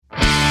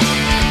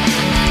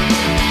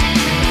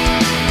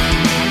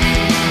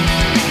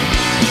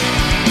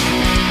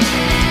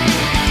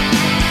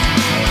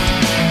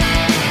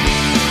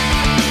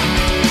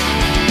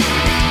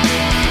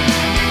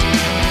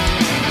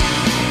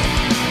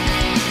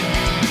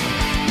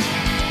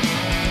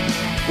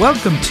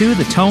Welcome to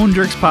the Tone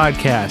Jerks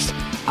Podcast.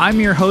 I'm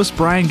your host,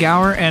 Brian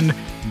Gower, and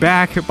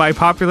back by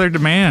popular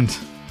demand.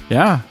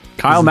 Yeah,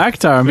 Kyle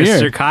McIntyre, I'm here.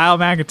 Mr. Kyle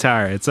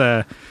McIntyre. It's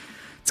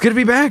good to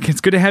be back.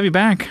 It's good to have you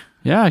back.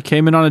 Yeah, I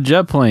came in on a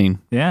jet plane.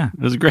 Yeah.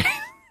 It was great.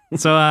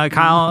 So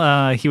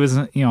Kyle, he was,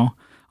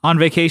 on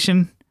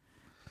vacation,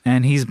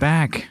 and he's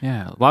back.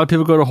 Yeah, a lot of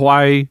people go to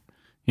Hawaii.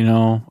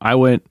 I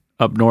went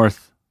up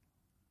north.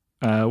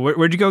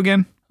 Where'd you go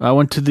again? I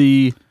went to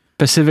the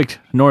Pacific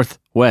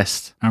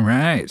Northwest. All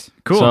right.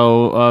 Cool.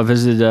 So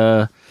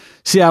visited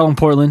Seattle and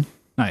Portland.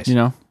 Nice.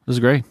 It was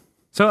great.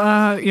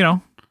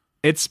 So,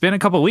 it's been a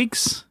couple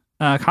weeks.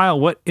 Kyle,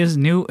 what is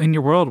new in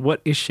your world?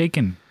 What is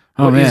shaking?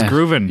 What is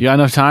grooving? You got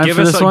enough time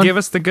for this one? Give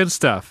us the good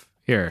stuff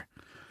here.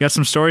 You got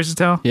some stories to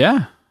tell?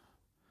 Yeah.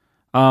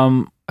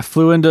 I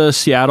flew into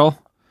Seattle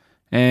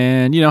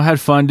and, had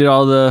fun, did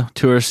all the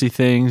touristy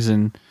things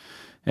and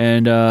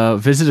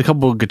visited a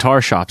couple of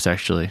guitar shops,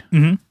 actually.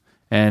 Mm-hmm.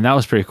 And that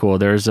was pretty cool.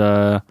 There's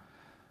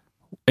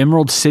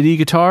Emerald City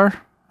Guitar,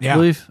 I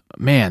believe.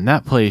 Man,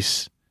 that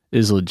place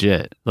is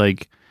legit.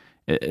 Like,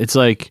 it's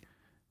like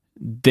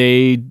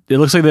it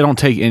looks like they don't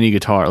take any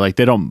guitar. Like,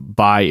 they don't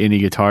buy any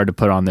guitar to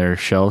put on their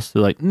shelves.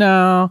 They're like,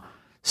 no,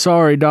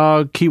 sorry,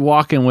 dog. Keep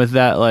walking with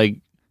that, like,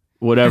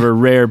 whatever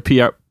rare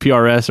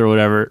PRS or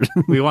whatever.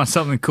 We want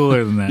something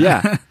cooler than that.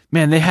 Yeah.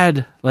 Man, they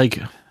had,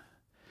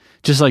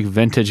 just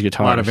vintage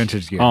guitars. A lot of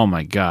vintage gear. Oh,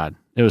 my God.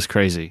 It was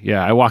crazy.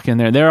 Yeah, I walk in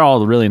there. They're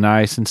all really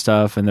nice and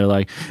stuff, and they're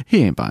like,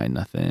 "He ain't buying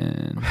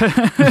nothing."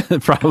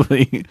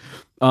 Probably.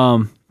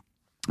 But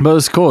it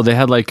was cool. They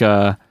had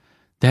a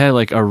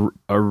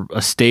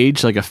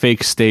stage, like a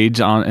fake stage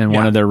in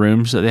one of their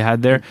rooms that they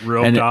had there,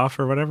 roped off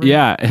or whatever.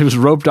 Yeah, it was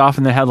roped off,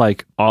 and they had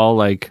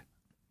all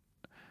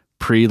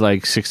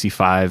pre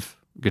 65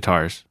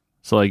 guitars.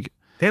 So they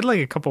had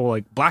a couple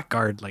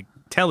Blackguard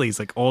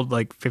tellies, old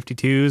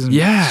 52s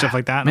and stuff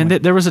like that. Man,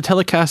 there was a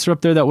Telecaster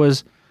up there that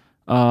was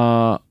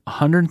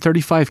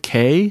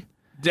 135K.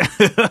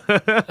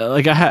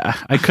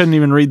 I couldn't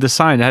even read the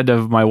sign. I had to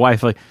have my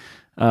wife look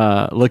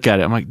at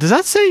it. I'm like, does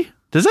that say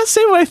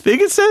what I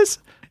think it says?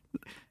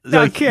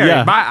 No,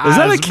 Carrie, my eyes. Is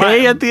that a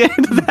K at the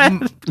end of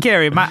that?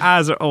 Carrie, my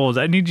eyes are old.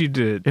 I need you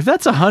to. If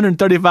that's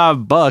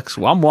 $135,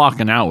 well, I'm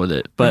walking out with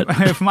it. But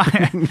if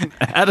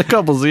add a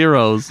couple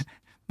zeros.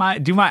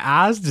 Do my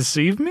eyes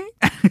deceive me?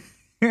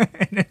 And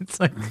it's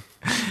like,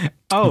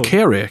 oh,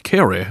 Carrie,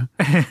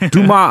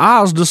 do my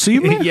eyes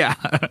deceive me? Yeah.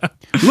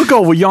 Look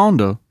over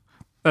yonder.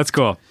 That's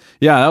cool.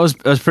 Yeah, that was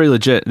pretty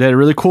legit. They had a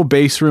really cool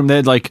bass room. They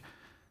had and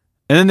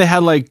then they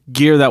had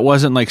gear that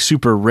wasn't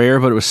super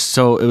rare, but it was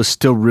still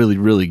really,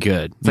 really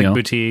good. It's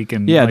boutique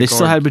and they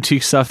still had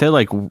boutique stuff. They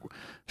had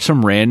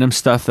some random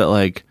stuff that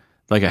like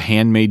a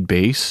handmade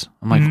bass.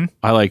 I'm like,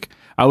 mm-hmm.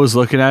 I was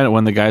looking at it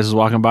when the guys was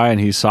walking by and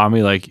he saw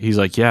me he's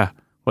like, yeah.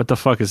 What the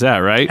fuck is that,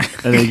 right?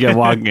 And then you get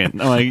walking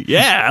in. I'm like,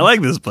 yeah, I like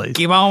this place.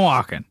 Keep on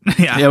walking.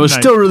 Yeah, it was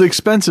still really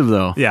expensive,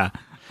 though. Yeah.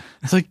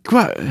 It's like,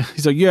 what?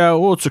 He's like, yeah,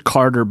 well, it's a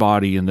Carter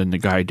body. And then the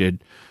guy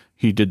did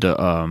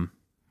the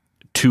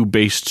 2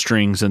 bass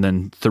strings and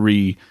then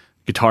 3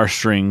 guitar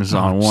strings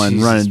on one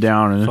Jesus running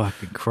down. And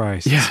fucking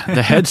Christ. Yeah,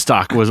 the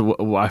headstock was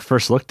what I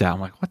first looked at.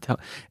 I'm like, what the hell?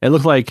 It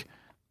looked like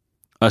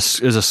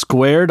is a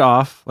squared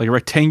off, a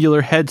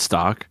rectangular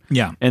headstock.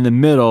 Yeah. In the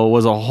middle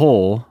was a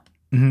hole.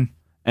 Mm-hmm.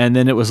 And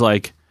then it was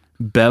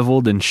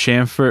beveled and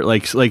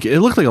chamfered, it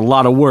looked like a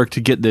lot of work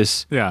to get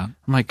this. Yeah,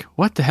 I'm like,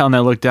 what the hell? And I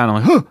looked down.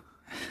 I'm like,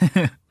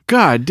 huh,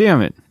 God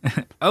damn it!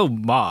 Oh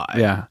my!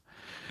 Yeah,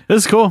 it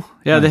was cool.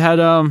 Yeah, they had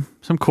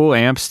some cool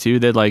amps too.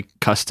 They had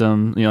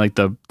custom,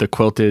 the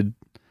quilted,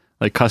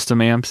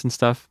 custom amps and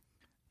stuff.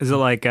 Is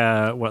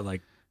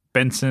it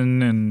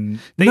Benson and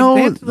they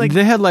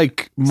had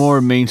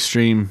more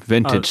mainstream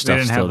vintage stuff. They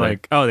didn't still have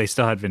they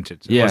still had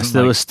vintage. Yes,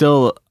 there was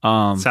still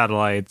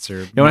satellites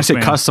or. When I say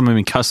custom, I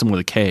mean custom with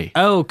a K.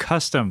 Oh,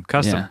 custom,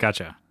 yeah.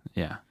 Gotcha.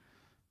 Yeah,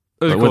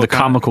 cool, with a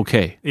comical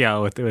K. Yeah,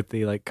 with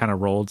the kind of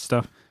rolled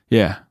stuff.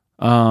 Yeah,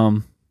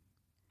 and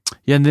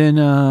then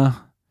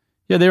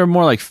they were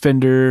more like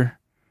Fender.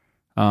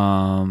 They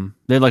had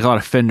a lot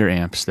of Fender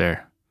amps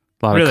there,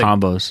 a lot of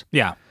combos.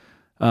 Yeah.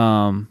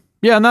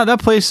 Yeah, and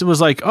that place was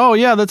oh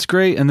yeah, that's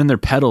great. And then their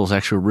pedals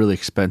actually were really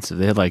expensive.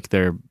 They had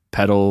their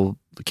pedal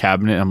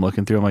cabinet. I'm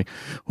looking through. I'm like,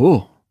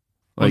 oh,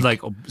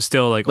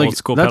 still old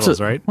school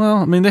pedals, right? Well,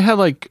 I mean, they had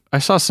I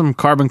saw some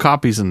carbon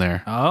copies in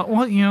there.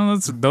 Well,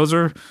 those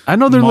are. I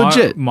know they're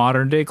legit,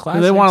 modern day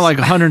classics. They wanted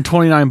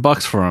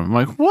 $129 for them. I'm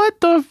like, what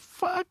the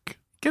fuck?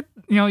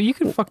 You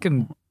can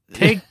fucking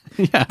take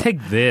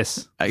take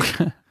this.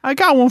 I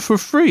got one for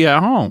free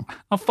at home.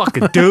 I'll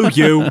fucking do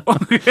you.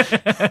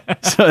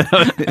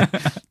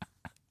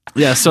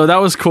 Yeah, so that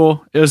was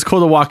cool. It was cool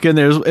to walk in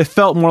there. It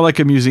felt more like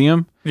a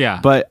museum. Yeah.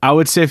 But I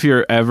would say if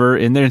you're ever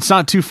in there, it's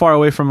not too far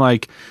away from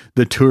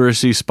the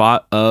touristy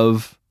spot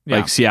of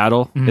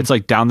Seattle. Mm-hmm. It's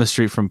down the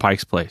street from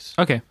Pike's Place.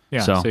 Okay.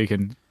 Yeah. So you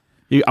can.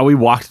 We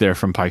walked there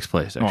from Pike's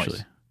Place, actually.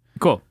 Nice.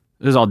 Cool.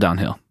 It was all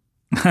downhill.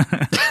 And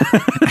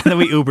then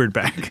we Ubered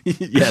back.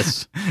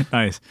 Yes.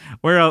 Nice.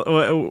 Where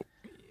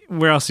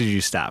else did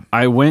you stop?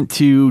 I went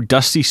to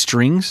Dusty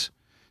Strings.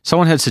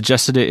 someone had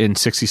suggested it in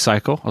 60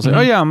 Cycle. I was like,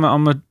 oh yeah, I'm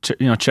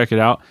gonna check it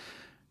out.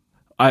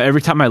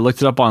 Every time I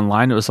looked it up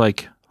online, it was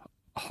like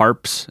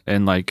harps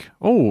and like,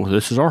 oh,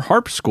 this is our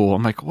harp school.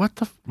 I'm like, what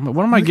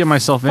am I getting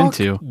myself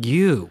into?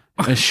 You.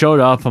 I showed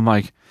up. I'm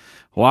like,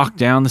 walk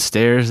down the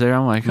stairs there.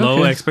 I'm like,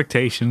 low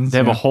expectations. They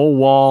have a whole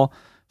wall.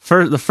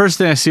 The first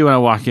thing I see when I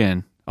walk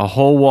in, a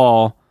whole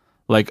wall,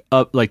 like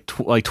up, like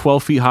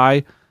 12 feet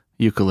high,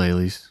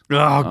 ukuleles.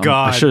 Oh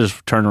God! I should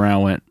have turned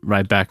around, went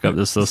right back up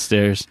those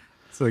stairs.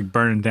 It's like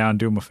burning down.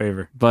 Do them a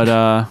favor. But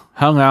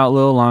hung out a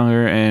little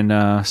longer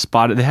and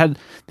spotted.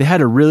 They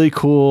had a really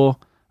cool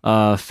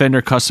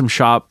Fender custom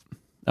shop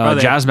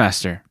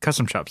Jazzmaster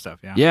custom shop stuff.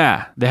 Yeah.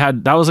 Yeah,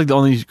 that was like the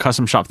only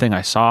custom shop thing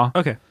I saw.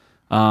 Okay.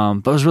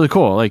 But it was really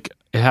cool. Like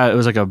it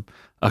was like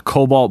a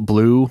cobalt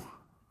blue.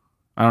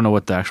 I don't know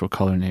what the actual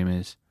color name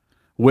is,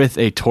 with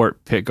a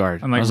Tort pick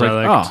guard. And like I was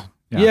relic. like, oh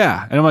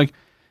yeah, and I'm like,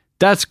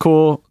 that's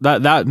cool.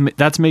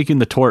 That's making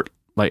the Tort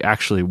like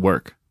actually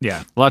work.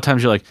 Yeah. A lot of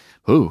times you're like,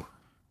 ooh,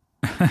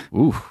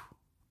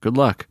 good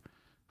luck.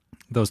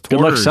 Those Torters.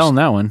 Good luck selling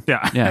that one.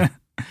 Yeah. Yeah.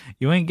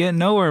 You ain't getting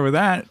nowhere with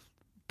that.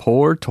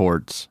 Poor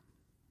Torts.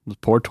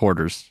 Poor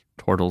Torters.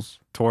 Tortles.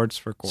 Torts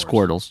for course.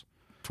 Squirtles.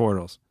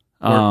 Tortles.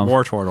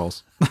 War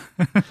Tortles.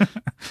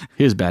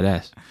 He was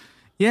badass.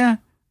 Yeah.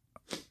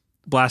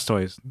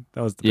 Blastoise.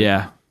 That was the big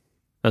That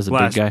was a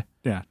big guy.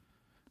 Yeah.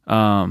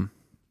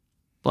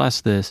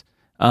 Blast this.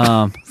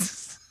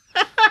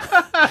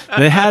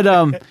 They had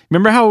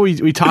remember how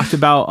we talked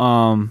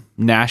about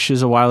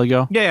Nash's a while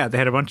ago? Yeah, they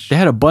had a bunch. They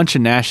had a bunch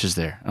of Nash's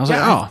there. I was like,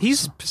 oh,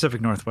 he's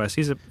Pacific Northwest.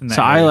 He's in that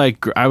so area.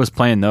 I was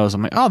playing those.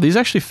 I'm like, oh, these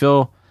actually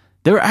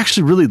they were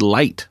actually really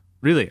light.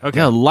 Really? Okay.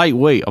 Yeah,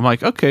 lightweight. I'm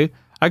like, okay,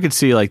 I could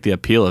see like the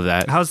appeal of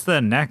that. How's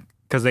the neck?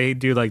 Because they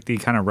do like the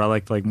kind of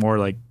relic, like more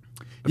like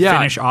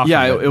finish off.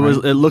 Yeah, of it was.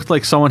 It looked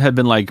like someone had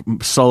been like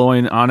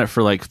soloing on it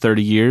for like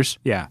 30 years.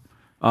 Yeah.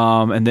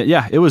 And then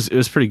it was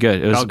pretty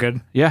good. It was felt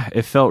good. Yeah,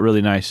 it felt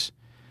really nice.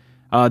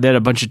 They had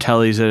a bunch of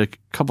tellies, they had a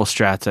couple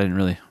strats. I didn't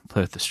really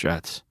play with the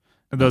strats.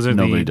 Those are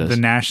Nobody does. the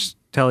Nash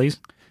tellies.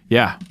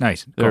 Yeah,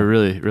 Nice. they're Cool.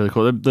 really really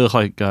cool. They look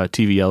like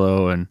TV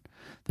yellow, and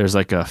there's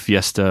like a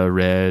Fiesta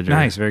red.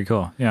 Nice. Very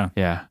cool. Yeah.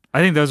 Yeah.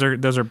 I think those are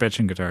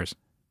bitchin' guitars.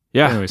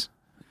 Yeah. Anyways,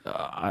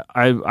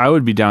 I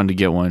would be down to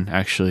get one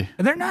actually.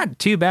 and they're not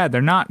too bad.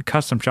 They're not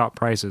custom shop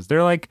prices.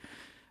 They're like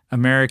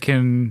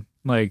American,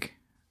 like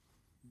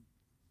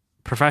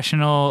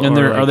professional. And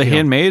or are they you know,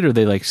 handmade or are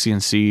they like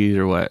CNC'd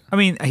or what? I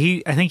mean,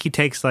 I think he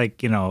takes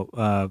like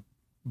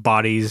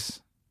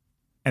bodies,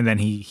 and then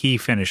he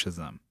finishes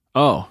them.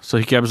 Oh, so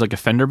he grabs like a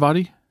Fender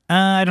body?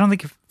 I don't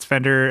think it's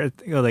Fender.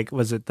 Like,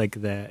 was it like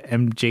the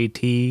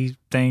MJT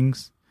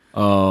things?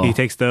 Oh, He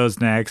takes those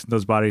next,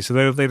 those bodies.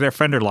 So they're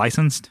Fender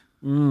licensed,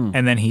 and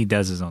then he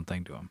does his own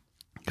thing to them.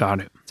 got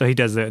it. So he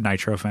does the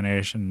nitro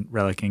finish and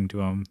relicking to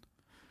them.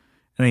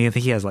 And then I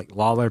think he has like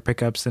Lawler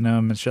pickups in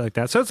them and shit like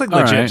that. So it's like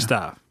legit right.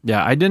 stuff.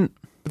 Yeah, I didn't.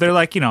 But they're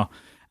like,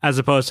 as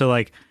opposed to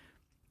like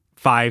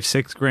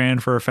 $5-6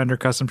 grand for a Fender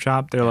custom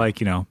shop, they're like,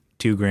 $2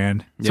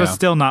 grand. So Yeah. it's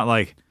still not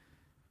like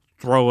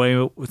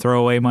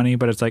throwaway money,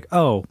 but it's like,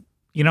 oh,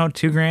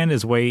 $2 grand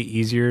is way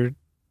easier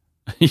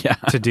Yeah,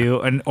 to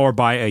do, or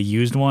buy a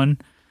used one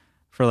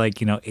for like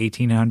 $1,800,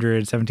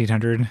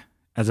 $1,700,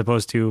 as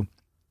opposed to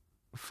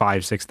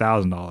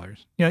 $5,000-$6,000.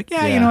 You're like,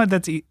 you know what?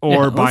 That's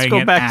or buying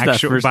an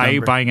actual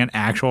buying an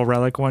actual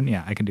relic one.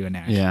 Yeah, I can do a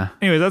Nash. yeah.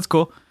 Anyway, that's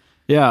cool.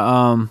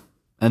 Yeah,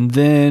 and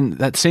then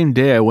that same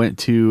day I went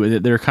to,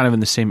 they're kind of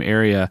in the same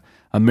area,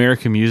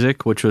 American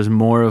Music, which was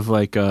more of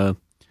like a,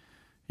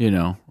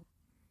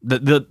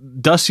 the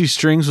Dusty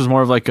Strings was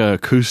more of like a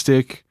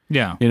acoustic,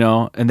 Yeah.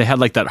 and they had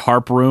like that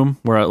harp room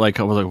where I was like,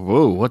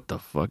 whoa, what the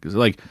fuck is it?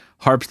 Like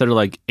harps that are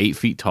like 8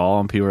 feet tall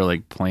and people are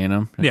like playing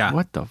them. Like, Yeah.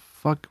 what the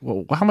fuck?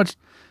 Well, how much?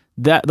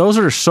 Those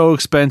are so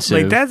expensive.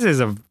 Like that is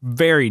a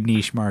very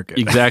niche market.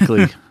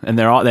 Exactly, and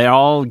they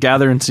all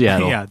gather in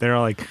Seattle. Yeah, they're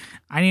all like,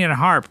 I need a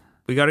harp.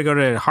 We got to go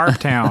to Harp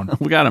Town.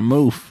 We gotta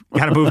move.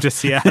 Got to move to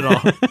Seattle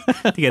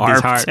to get these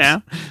harps.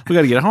 Town. We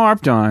gotta get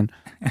harped on.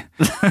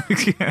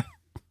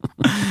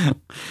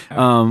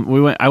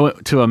 I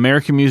went to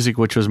American Music,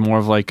 which was more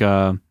of like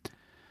a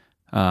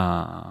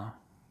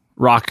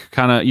rock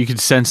kind of. You could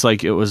sense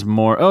like it was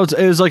more.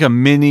 It was like a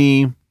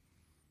mini.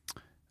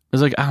 It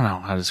was like, I don't know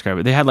how to describe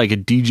it. They had like a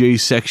DJ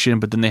section,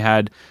 but then they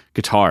had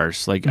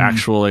guitars, like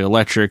actual like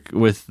electric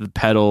with the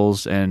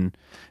pedals, and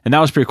that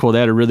was pretty cool. They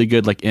had a really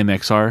good like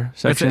MXR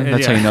section.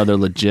 That's how you know they're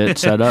legit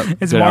setup.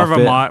 It's good more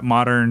outfit. of a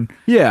modern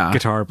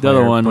guitar player. The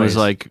other one place. was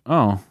like,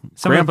 oh,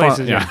 Some grandpa. of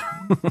the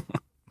places,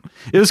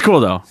 It was cool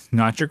though.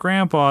 not your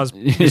grandpa's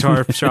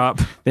guitar shop.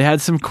 They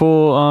had some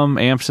cool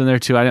amps in there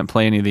too. I didn't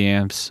play any of the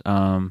amps.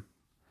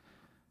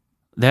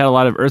 They had a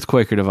lot of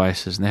Earthquaker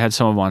devices, and they had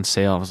some of them on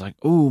sale. I was like,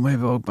 "Ooh,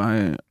 maybe I'll buy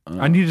it."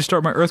 I need to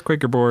start my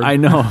Earthquaker board. I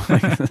know.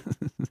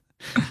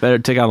 Better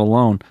take out a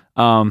loan.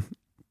 And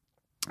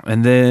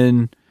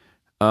then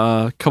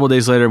a couple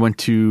days later, I went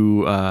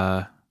to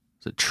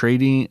the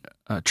trading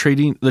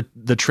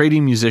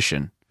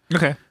musician.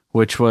 Okay.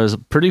 Which was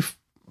pretty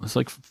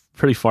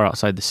far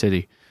outside the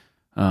city.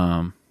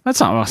 That's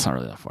not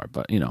really that far,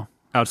 but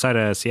outside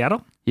of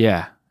Seattle.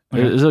 Yeah,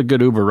 okay. It was a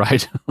good Uber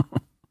ride.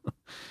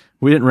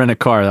 We didn't rent a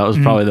car. That was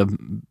probably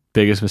the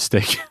biggest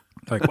mistake.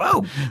 Like,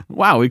 whoa,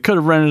 wow, we could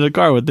have rented a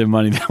car with the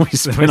money that we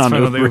spent on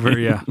Uber.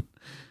 Yeah.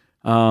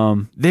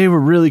 They were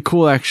really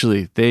cool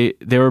actually. They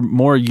were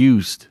more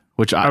used,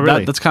 which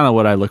that's kind of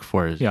what I look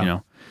for.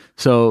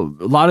 So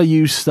a lot of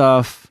used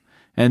stuff,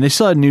 and they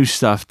still had new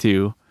stuff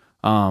too.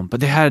 But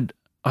they had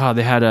two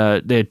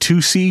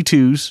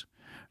C2s,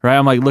 right?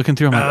 I'm like looking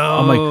through.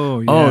 I'm like,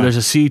 there's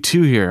a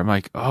C2 here. I'm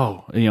like,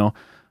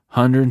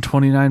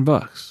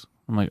 $129.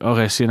 I'm like,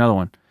 okay, I see another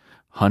one,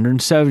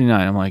 $179.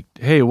 I'm like,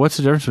 hey, what's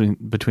the difference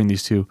between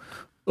these two?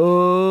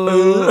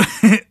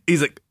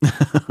 He's like,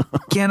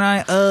 can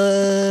I?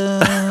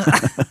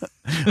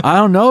 I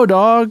don't know,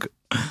 dog.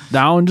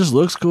 That one just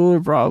looks cooler,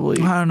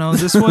 probably. I don't know.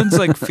 This one's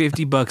like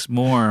 $50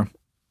 more.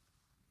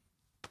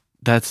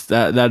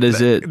 That is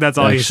it. That's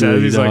all he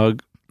says. He's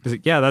like,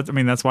 yeah.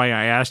 That's why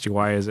I asked you.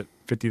 Why is it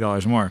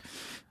 $50 more?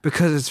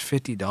 Because it's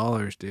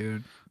 $50,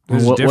 dude.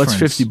 What's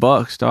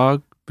 $50,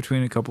 dog?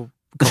 Between a couple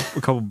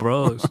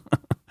bros.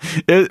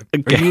 Are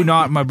you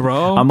not my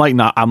bro? I'm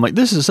like,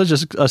 this is such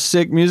a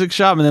sick music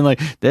shop, and then like,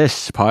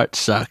 this part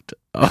sucked.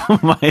 Oh,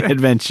 my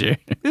adventure.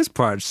 This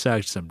part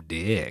sucked some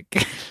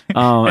dick.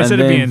 Instead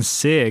of being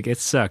sick, it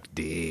sucked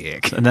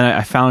dick. And then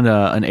I found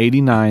an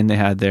 89 they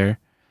had there,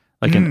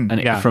 like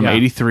from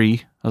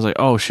 83. I was like,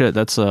 oh shit,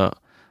 that's an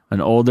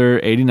older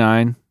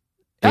 89.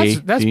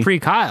 That's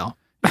pre-Kyle.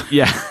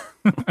 Yeah.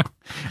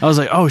 I was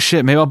like, oh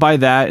shit, maybe I'll buy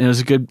that, and it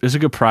was a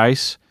good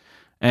price.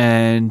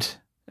 And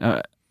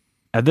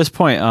at this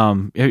point,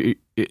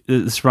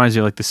 this reminds me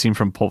of like the scene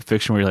from Pulp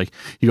Fiction where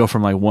you go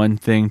from like one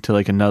thing to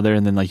like another,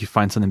 and then like you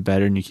find something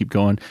better and you keep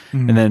going.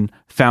 And then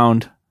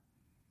found,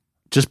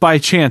 just by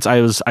chance,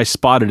 I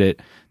spotted it,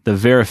 the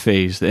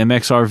Veriphase, the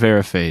MXR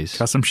Veriphase.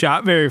 Custom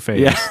shop Veriphase.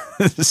 Yeah.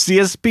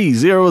 CSP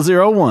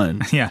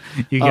 001. Yeah.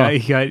 You got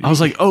I was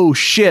like, oh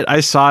shit.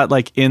 I saw it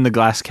like in the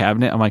glass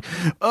cabinet. I'm like,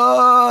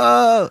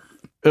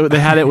 they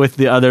had it with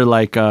the other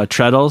like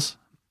treadles.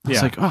 I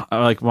was like,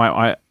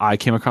 I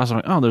came across it. I'm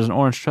like, oh, there's an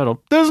orange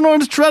treadle. There's an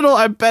orange treadle.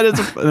 I bet it's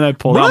and then I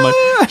pulled out. I'm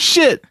like,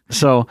 shit.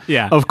 So,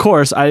 yeah. Of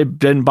course, I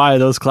didn't buy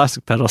those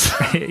classic pedals.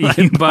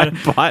 I bought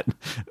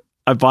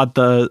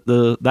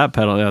that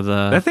pedal. Yeah,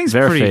 that thing's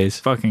Veriphase. Pretty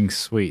fucking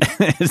sweet.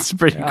 It's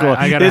pretty cool.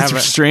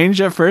 It's strange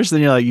at first,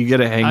 then you're like, you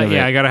get a hang of it.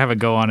 Yeah, I gotta have a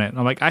go on it.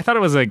 I'm like, I thought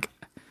it was like,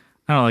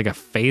 I don't know, like a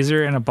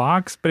phaser in a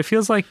box, but it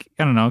feels like,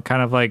 I don't know,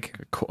 kind of like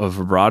a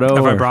vibrato.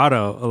 A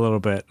vibrato a little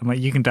bit. I'm like,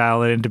 you can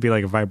dial it in to be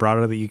like a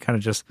vibrato that you kind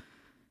of just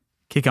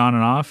kick on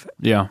and off.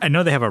 Yeah. I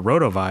know they have a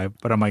roto vibe,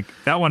 but I'm like,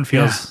 that one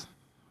feels,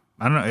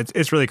 I don't know,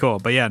 it's really cool.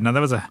 But yeah, no, that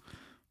was a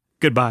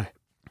good buy.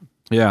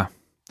 Yeah.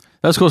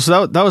 That was cool.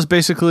 So that was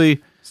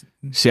basically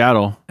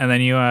Seattle. And then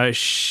you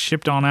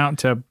shipped on out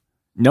to...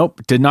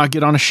 Nope, did not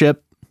get on a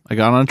ship. I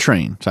got on a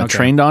train. So I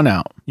trained on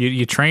out.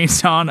 You trained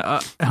on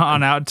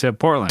out to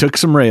Portland. Took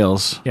some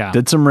rails. Yeah.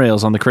 Did some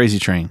rails on the crazy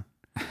train.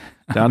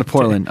 Down to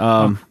Portland.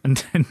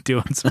 And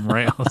doing some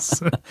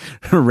rails.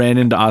 Ran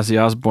into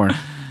Ozzy Osbourne.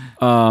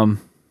 Hung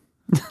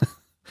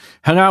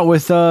out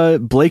with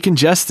Blake and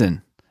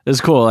Justin. It was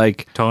cool.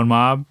 Like Tone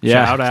Mob.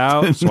 Yeah. Shout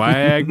out.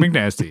 Swag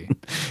McNasty.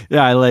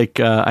 Yeah,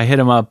 I hit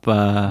him up.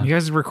 You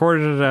guys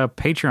recorded a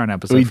Patreon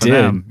episode we for did.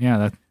 them.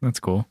 Yeah, that's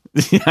cool.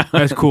 Yeah.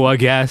 That's cool, I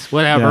guess.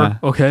 Whatever.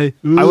 Yeah. Okay.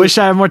 I wish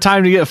I had more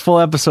time to get a full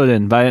episode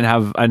in, but I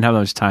didn't have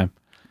much time.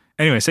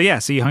 Anyway, so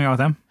you hung out with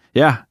them?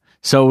 Yeah.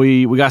 So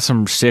we got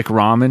some sick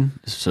ramen.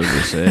 So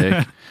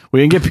sick. We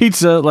didn't get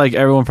pizza like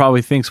everyone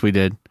probably thinks we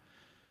did.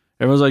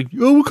 Everyone's like,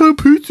 oh, what kind of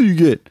pizza you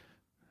get?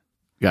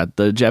 Got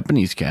the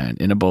Japanese kind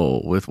in a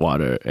bowl with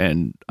water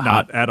and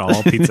not at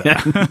all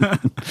pizza.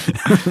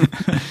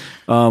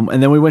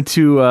 And then we went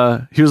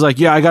to. He was like,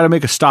 "Yeah, I got to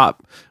make a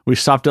stop." We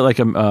stopped at like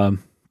a. I'm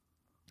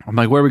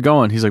like, "Where are we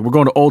going?" He's like, "We're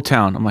going to Old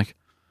Town." I'm like,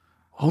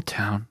 "Old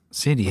Town,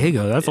 San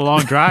Diego? That's a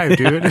long drive,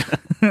 dude."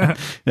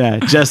 Yeah,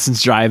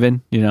 Justin's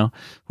driving. We're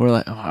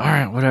like, oh, "All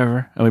right,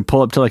 whatever." And we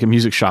pull up to like a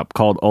music shop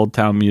called Old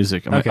Town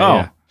Music. I'm like,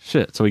 "Oh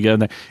shit!" So we get in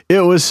there.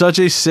 It was such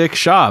a sick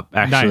shop,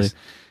 actually. Nice.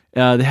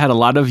 They had a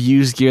lot of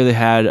used gear. They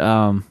had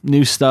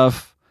new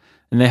stuff,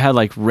 and they had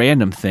like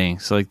random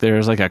things. So, like there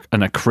was like an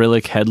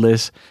acrylic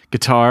headless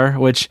guitar,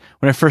 which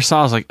when I first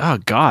saw, I was like, "Oh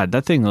God,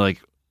 that thing like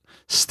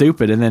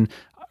stupid." And then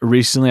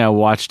recently, I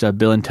watched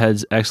Bill and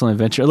Ted's Excellent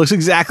Adventure. It looks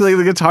exactly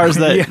like the guitars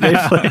that they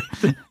play.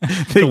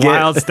 The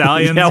Wild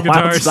Stallions guitars.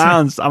 Wild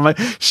Stallions. I'm like,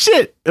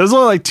 shit! It was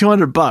only like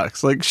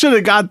 $200. Like, should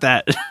have got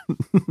that.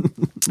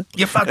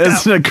 You fucked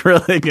It's up. an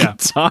acrylic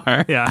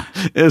guitar. Yeah,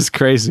 it was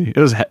crazy. It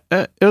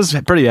was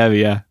pretty heavy.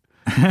 Yeah.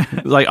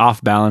 Like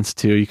off balance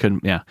too. You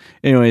couldn't. Yeah.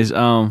 Anyways,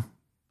 yeah,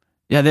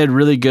 they had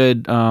really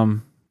good.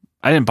 I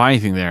didn't buy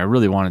anything there. I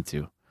really wanted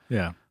to.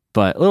 Yeah,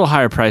 but a little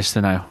higher price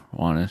than I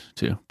wanted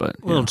to. But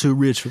a little too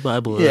rich for my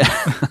blood.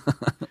 Yeah.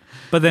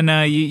 But then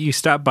you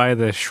stopped by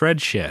the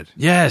Shred Shed.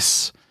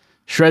 Yes,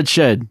 Shred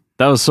Shed.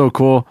 That was so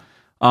cool.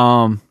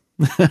 I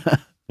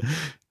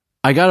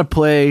got to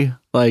play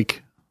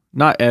like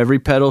not every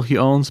pedal he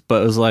owns,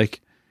 but it was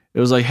like,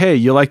 hey,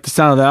 you like the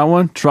sound of that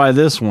one? Try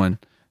this one.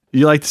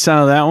 You like the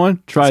sound of that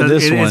one? Try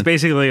this one. It's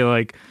basically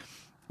like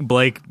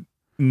Blake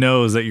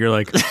knows that you're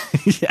like,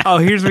 oh,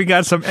 we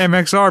got some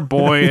MXR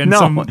boy and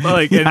some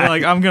like, and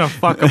like I'm gonna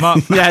fuck him up.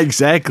 Yeah,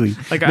 exactly.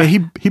 Like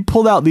man, he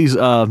pulled out these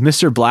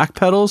Mr. Black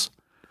pedals.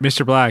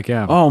 Mr. Black,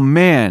 yeah. Oh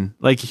man,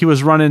 like he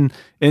was running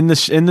in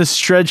this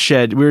shred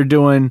shed. We were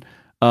doing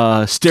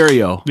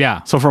stereo.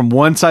 Yeah. So from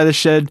one side of the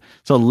shed,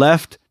 so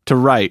left to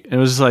right, it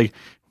was just like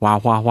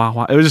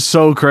wow. It was just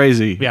so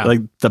crazy. Yeah.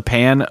 Like the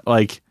pan,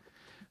 like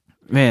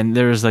man,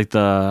 there was like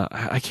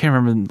I can't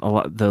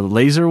remember the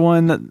laser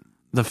one.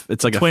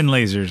 It's like twin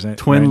lasers.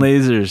 Twin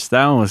lasers.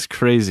 That one was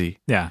crazy.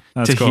 Yeah,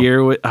 that's to cool.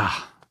 hear what.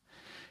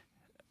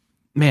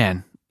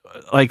 Man,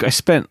 like I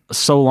spent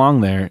so long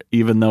there,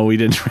 even though we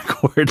didn't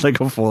record like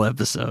a full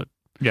episode.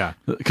 Yeah,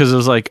 because it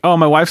was like, oh,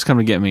 my wife's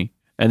coming to get me,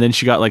 and then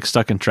she got like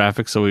stuck in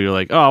traffic, so we were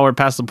like, oh, we're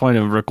past the point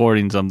of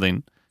recording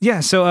something. Yeah.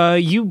 So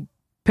you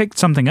picked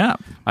something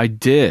up. I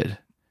did.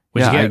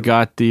 What'd you get? I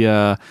got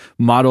the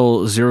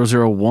Model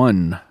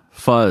 001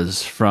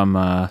 Fuzz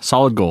from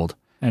Solid Gold.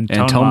 And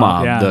Tone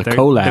Mob, the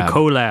collab. The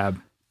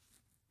collab.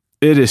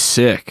 It is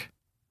sick.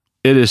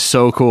 It is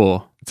so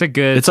cool.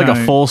 It's like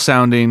a full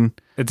sounding.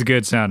 It's a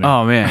good sounding.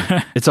 Oh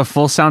man, it's a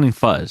full sounding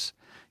fuzz.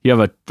 You have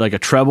a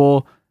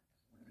treble.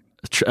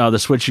 The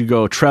switch you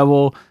go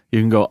treble. You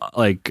can go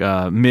like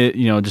mid,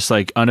 just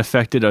like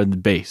unaffected, or the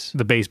bass.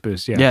 The bass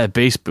boost, yeah. Yeah,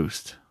 bass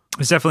boost.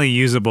 It's definitely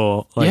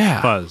usable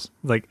fuzz.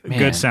 Like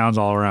good sounds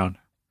all around.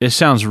 It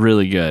sounds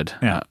really good.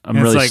 Yeah. I'm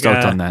really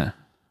stoked on that.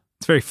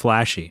 It's very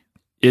flashy.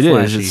 It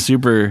is. It's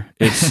super.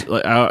 It's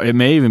like it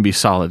may even be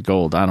solid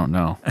gold. I don't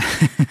know.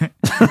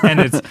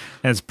 And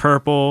it's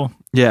purple.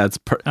 Yeah, it's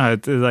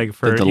like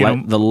for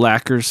the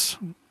lacquers.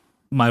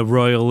 My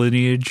royal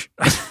lineage.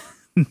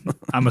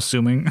 I'm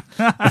assuming.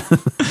 No,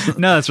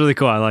 that's really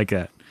cool. I like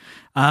it.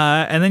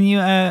 And then you,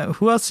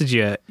 who else did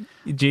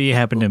you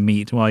happen to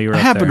meet while you were? I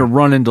happened to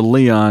run into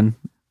Leon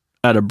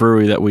at a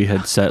brewery that we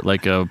had set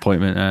like an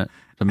appointment at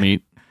to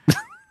meet.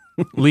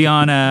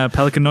 Leon,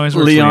 Pelican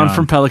Noiseworks. Leon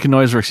from Pelican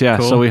Noiseworks, yeah.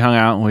 Cool. So we hung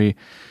out and we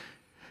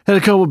had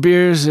a couple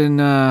beers and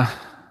yeah,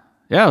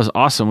 it was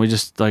awesome. We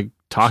just like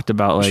talked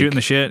about like shooting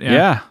the shit.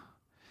 Yeah.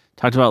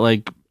 Talked about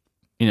like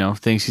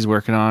things he's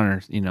working on,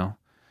 or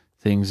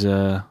things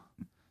that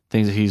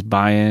he's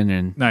buying,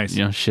 and nice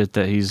shit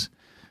that he's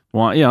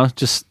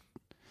just.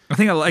 I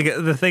think like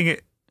the thing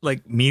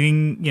like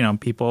meeting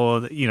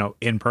people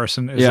in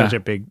person is such a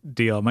big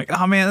deal. I'm like,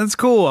 oh man, that's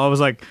cool. I was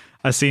like,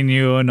 I seen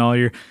you and all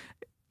your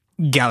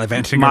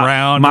gallivanting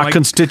around my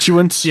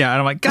constituents. Yeah, and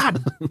I'm like,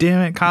 God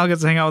damn it, Kyle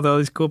gets to hang out with all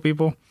these cool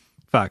people.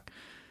 Fuck,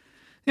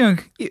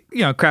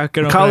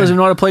 cracking. Kyle doesn't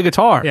know how to play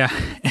guitar. Yeah,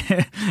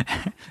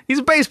 he's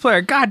a bass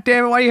player. God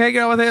damn it, why are you hanging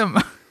out with him?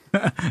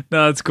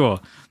 No, that's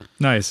cool.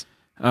 Nice.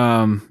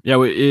 Yeah,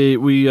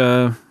 we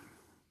it's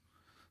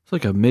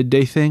like a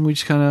midday thing. We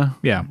just kind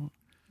of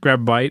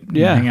grab a bite. And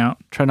hang out.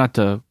 Try not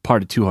to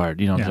party too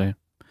hard. You know what I'm saying?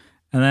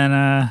 And then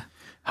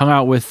hung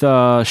out with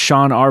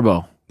Sean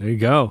Arbo. There you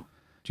go.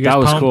 Did you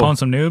guys pwn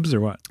some noobs or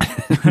what?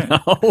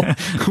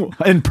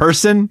 No. In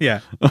person?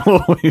 Yeah.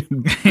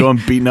 Going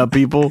beating up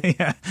people?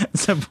 Yeah.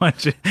 It's a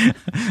bunch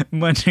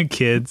of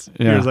kids.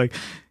 Yeah. It was like,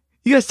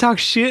 you guys talk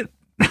shit?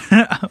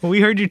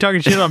 We heard you talking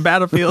shit on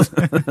Battlefield.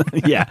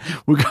 Yeah.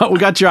 We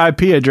got your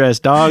IP address,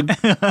 dog.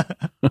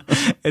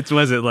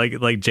 Was it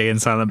like Jay and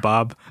Silent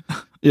Bob?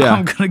 Yeah.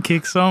 I'm gonna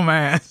kick some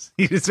ass.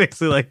 He was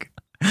basically like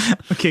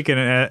kicking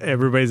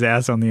everybody's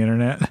ass on the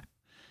internet.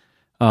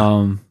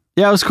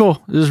 Yeah, it was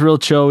cool. It was real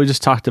chill. We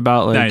just talked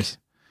about like nice.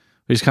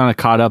 We just kind of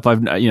caught up.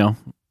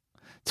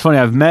 It's funny.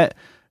 I've met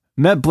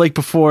Blake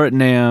before at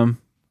NAMM,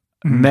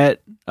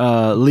 met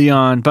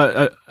Leon,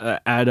 but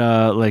at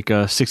like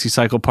a 60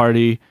 cycle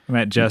party. I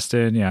met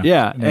Justin. Yeah,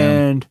 yeah,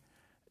 and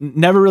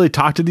never really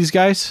talked to these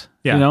guys.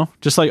 Yeah,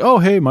 just like, oh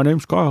hey, my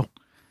name's Kyle,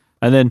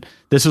 and then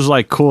this was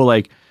like cool,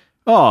 like,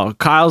 oh,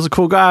 Kyle's a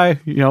cool guy.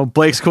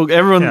 Blake's cool.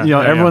 Everyone,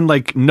 everyone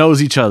like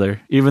knows each other,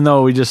 even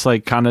though we just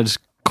like kind of just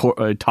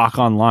talk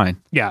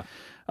online. Yeah.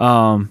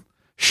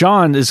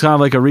 Sean is kind of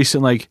like a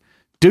recent like,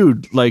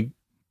 dude, like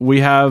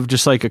we have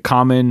just like a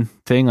common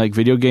thing, like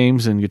video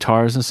games and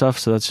guitars and stuff.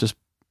 So it's just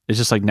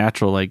like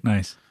natural. Like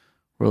nice.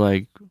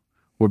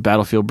 We're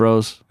Battlefield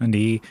bros and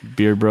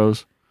beard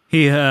bros.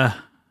 He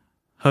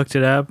hooked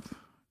it up.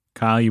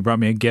 Kyle, you brought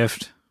me a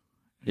gift.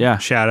 Yeah.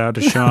 Shout out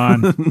to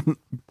Sean.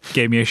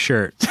 Gave me a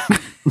shirt.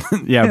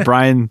 Yeah,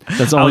 Brian.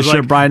 That's the only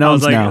shirt Brian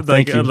owns now.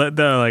 Thank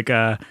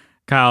you.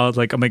 Kyle,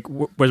 like, I'm like,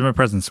 where's my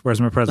presents?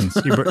 Where's my presents?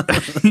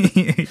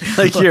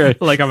 Like you're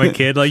like I'm a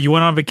kid. Like you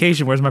went on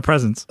vacation. Where's my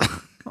presents?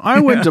 I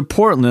went to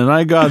Portland and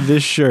I got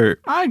this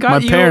shirt. I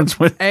got parents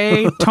with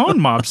a Tone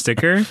Mob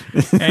sticker,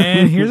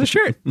 and here's a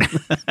shirt.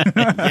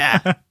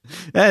 Yeah,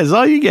 that's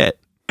all you get.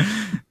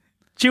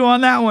 Chew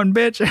on that one,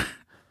 bitch.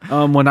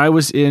 When I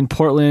was in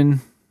Portland,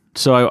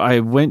 so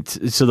I went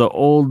to the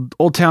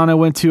old town I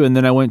went to, and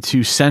then I went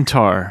to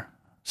Centaur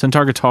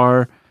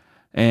Guitar,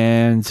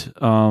 and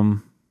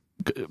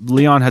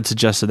Leon had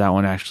suggested that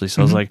one actually,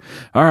 so I was like,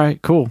 all right,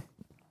 cool.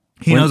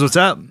 He knows what's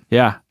up.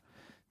 Yeah,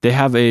 they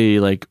have a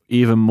like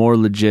even more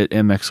legit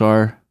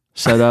MXR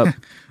setup.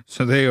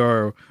 So they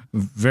are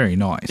very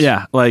nice.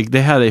 Yeah, like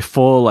they had a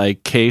full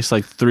like case,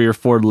 like 3 or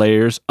 4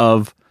 layers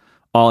of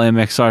all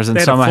MXRs, and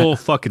they had some a full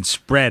fucking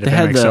spread. They of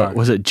had MXR.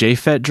 was it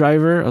JFET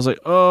driver? I was like,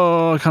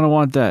 oh, I kind of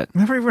want that.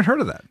 Never even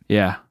heard of that.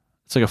 Yeah,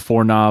 it's like a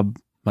 4-knob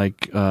like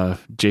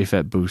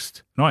JFET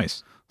boost.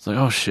 Nice. It's like,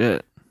 oh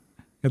shit,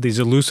 got these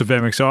elusive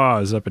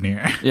MXRs up in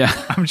here. Yeah,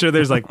 I'm sure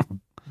there's like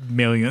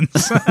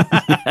millions.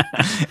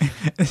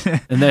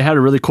 And they had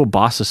a really cool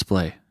Boss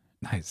display.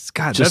 Nice.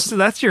 God,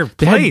 that's your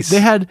place. They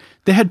had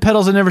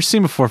pedals I'd never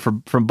seen before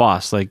from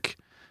Boss. Like,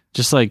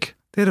 just like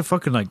they had a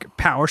fucking like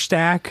power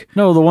stack.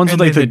 No, the ones with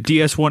like the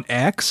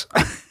DS1X.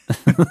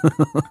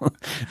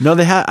 No,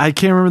 they had. I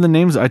can't remember the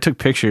names. I took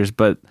pictures,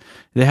 but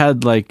they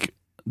had like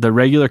the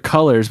regular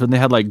colors, but they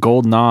had like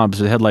gold knobs.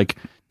 They had like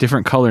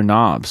different color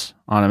knobs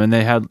on them, and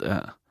they had.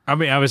 I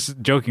mean, I was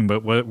joking,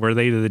 but were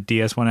they the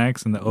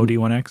DS1X and the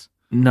OD1X?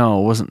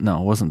 No, it wasn't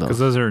those. Because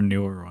those are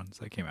newer ones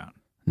that came out.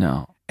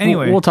 No.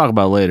 Anyway, we'll talk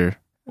about it later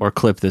or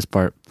clip this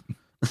part.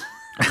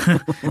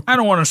 I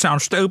don't want to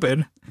sound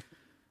stupid,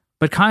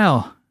 but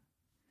Kyle,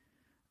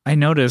 I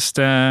noticed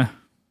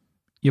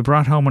you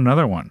brought home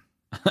another one.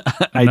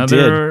 I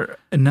did.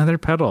 Another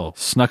pedal.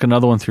 Snuck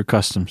another one through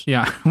customs.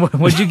 Yeah.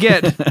 What'd you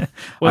get?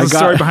 What's the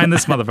story behind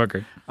this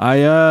motherfucker?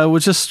 I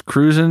was just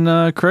cruising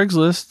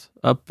Craigslist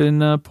up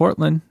in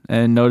Portland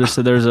and noticed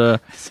that there's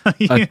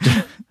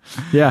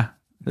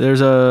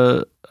there's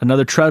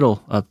another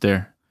treadle up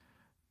there.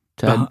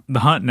 The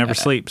hunt never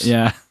sleeps.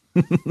 Yeah.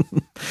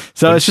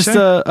 So it's just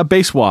a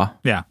bass wah.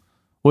 Yeah.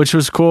 Which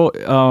was cool.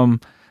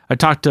 I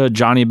talked to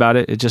Johnny about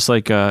it. It's just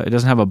like it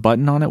doesn't have a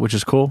button on it, which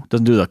is cool. It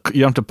doesn't do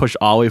you don't have to push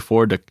all the way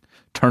forward to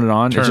turn it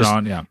on.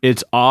 Yeah.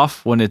 It's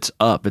off when it's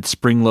up. It's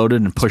spring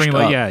loaded and pushed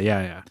up.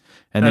 Yeah.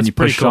 And then you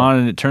push it on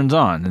and it turns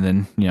on, and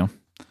then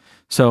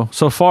So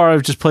far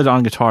I've just played it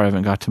on guitar. I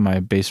haven't got to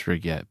my bass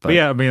rig yet. But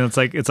yeah, I mean it's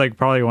like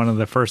probably one of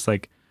the first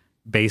like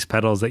bass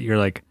pedals that you're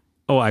like,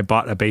 oh, I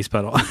bought a bass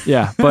pedal.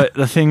 Yeah, but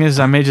the thing is,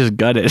 I may just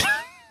gut it.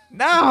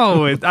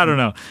 No, I don't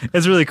know.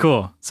 It's really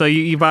cool. So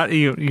you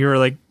were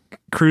like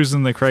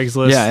cruising the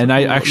Craigslist. Yeah, and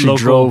I actually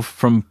drove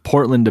from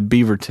Portland to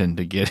Beaverton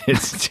to get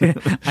it.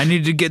 I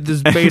need to get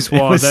this bass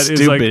wall that is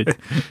stupid.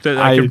 like that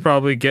I could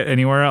probably get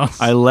anywhere else.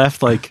 I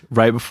left like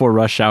right before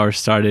rush hour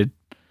started.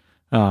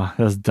 Oh,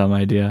 that was a dumb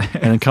idea.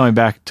 And then coming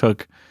back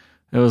it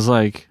was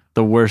like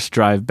the worst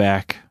drive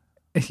back.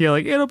 You're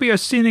like, it'll be a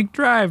scenic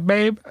drive,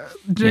 babe.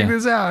 Check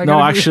this out.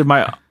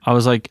 I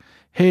was like,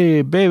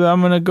 hey, babe,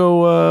 I'm gonna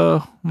go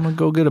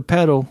get a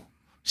pedal.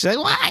 She's like,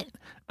 what?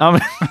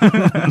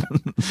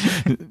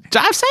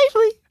 Drive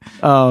safely.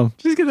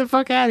 Just get the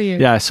fuck out of here.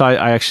 Yeah, so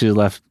I actually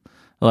left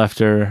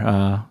her,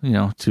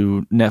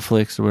 to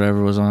Netflix or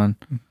whatever was on.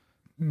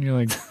 And you're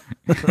like,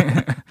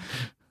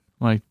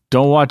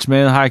 don't watch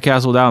Man in the High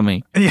Castle without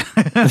me. Yeah,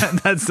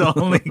 that's the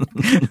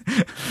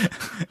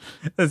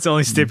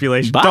only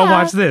stipulation. Bye. Don't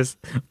watch this,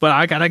 but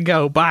I gotta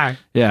go. Bye.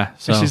 Yeah.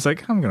 So and she's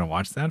like, I'm gonna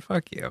watch that.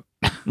 Fuck you.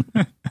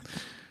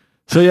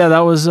 So yeah, that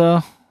was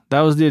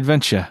the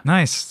adventure.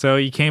 Nice. So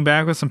you came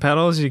back with some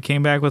pedals. You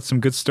came back with some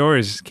good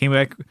stories. You came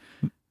back,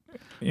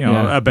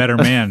 a better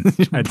man.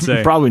 I'd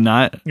say probably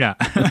not. Yeah.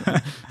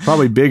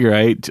 Probably bigger. I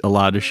ate a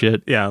lot of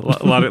shit. Yeah, a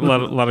lot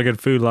of good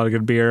food, a lot of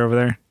good beer over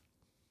there.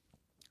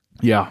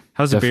 Yeah.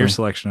 How's the beer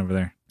selection over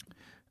there?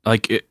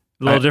 Like a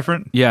little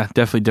different? Yeah,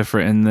 definitely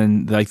different. And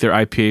then like their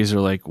IPAs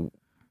are like,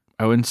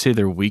 I wouldn't say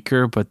they're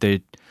weaker, but they're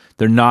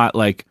not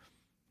like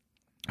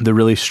the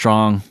really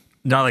strong.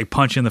 Not like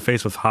punch you in the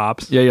face with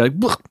hops. Yeah, you're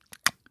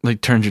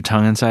like turns your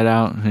tongue inside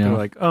out. You're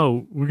like,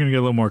 oh, we're gonna get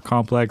a little more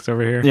complex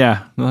over here.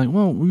 Yeah. They're like,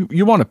 well,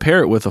 you want to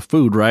pair it with a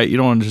food, right? You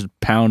don't want to just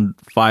pound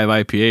 5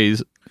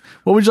 IPAs.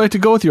 What would you like to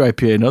go with your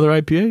IPA? Another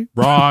IPA?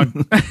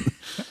 Wrong.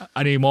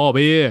 I need more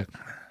beer.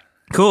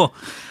 Cool.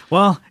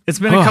 Well, it's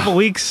been a couple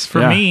weeks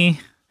for me.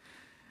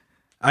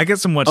 I got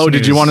some news.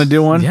 Did you want to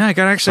do one? Yeah, I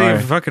got actually a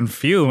fucking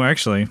few,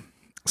 actually.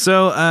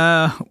 So,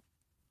 I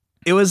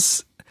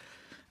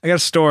got a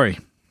story.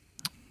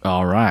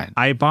 All right.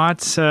 I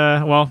bought,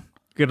 going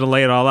to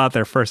lay it all out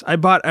there first. I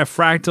bought a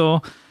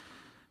Fractal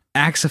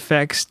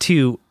Axe-Fx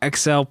 2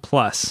 XL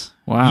Plus.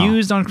 Wow.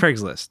 Used on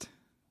Craigslist.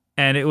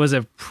 And it was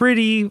a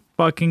pretty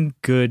fucking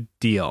good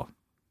deal.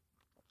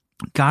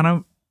 Got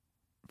them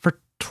for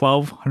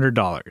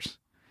 $1,200.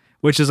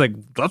 Which is like,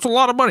 that's a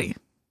lot of money.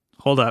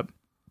 Hold up.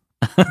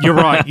 You're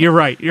right. You're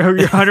right. You're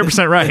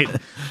 100% right.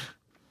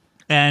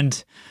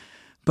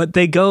 But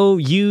they go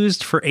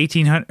used for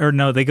 $1,800, or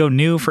no, they go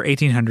new for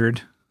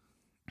 $1,800.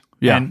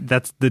 Yeah. And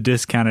that's the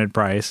discounted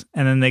price.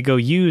 And then they go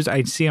used,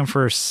 I'd see them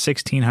for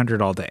 $1,600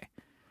 all day.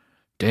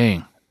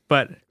 Dang.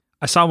 But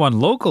I saw one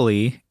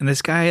locally, and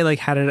this guy like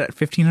had it at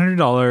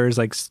 $1,500,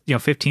 like,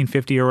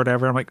 $1,550 or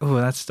whatever. I'm like, oh,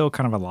 that's still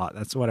kind of a lot.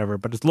 That's whatever.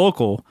 But it's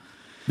local.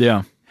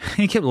 Yeah.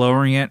 He kept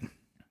lowering it.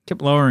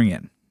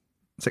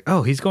 It's like,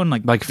 oh, he's going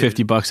like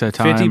 $50 at a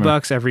time.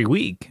 $50 every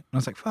week. And I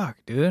was like, fuck,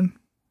 dude.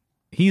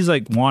 He's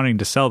like wanting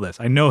to sell this.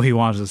 I know he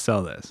wants to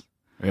sell this.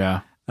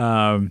 Yeah.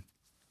 And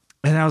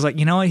I was like,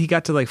 you know what? He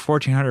got to like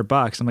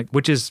 $1,400. I'm like,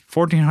 which is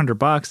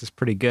 $1,400 is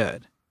pretty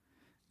good.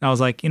 And I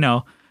was like,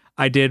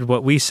 I did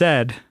what we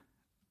said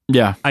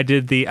Yeah. I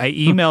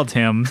emailed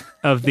him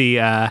of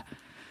the,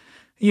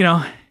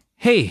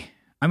 hey,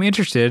 I'm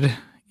interested,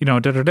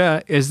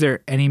 is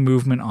there any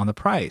movement on the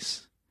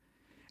price?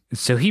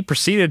 So he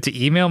proceeded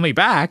to email me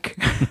back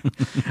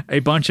a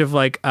bunch of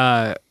like,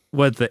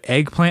 the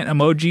eggplant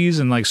emojis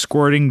and like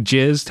squirting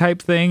jizz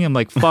type thing and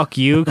like, fuck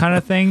you kind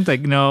of thing.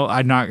 Like, no,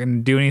 I'm not going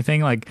to do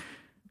anything. Like,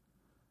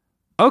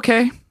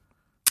 okay.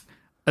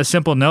 A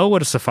simple no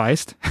would have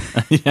sufficed.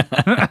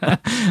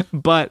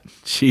 But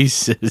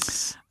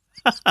Jesus.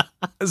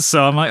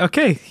 So I'm like,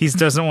 okay, he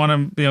doesn't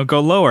want to, go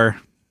lower.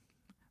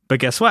 But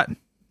guess what?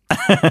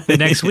 The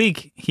next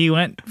week he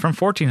went from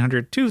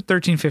 $1,400 to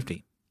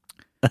 $1,350.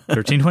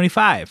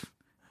 $1,325.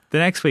 The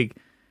next week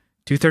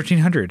to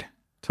 $1,300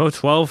 to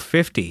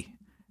 $1,250,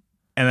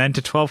 and then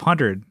to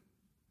 $1,200.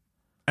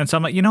 And so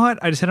I'm like, you know what?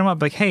 I just hit him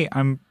up like, hey,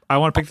 I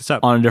want to pick this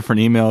up on a different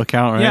email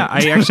account, right? Yeah,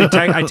 I actually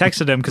I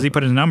texted him because he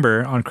put his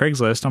number on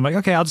Craigslist. I'm like,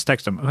 okay, I'll just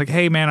text him. I'm like,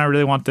 hey man, I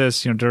really want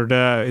this.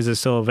 Is it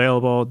still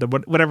available?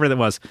 Whatever that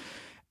was.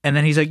 And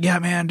then he's like, yeah,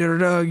 man,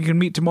 you can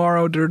meet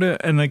tomorrow.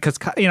 And like, because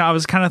I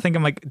was kind of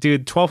thinking like,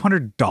 dude,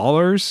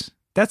 $1,200,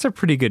 that's a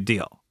pretty good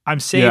deal.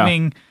 I'm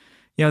saving.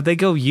 They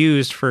go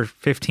used for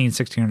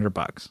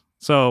 $1,500-$1,600.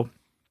 So,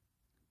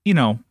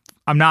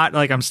 I'm not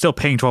like I'm still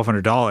paying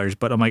 $1,200,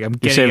 but I'm like I'm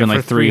getting it for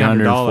like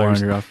 $300,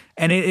 $400,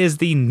 and it is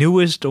the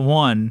newest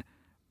one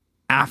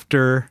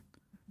after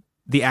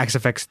the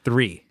XFX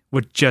 3,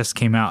 which just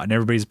came out, and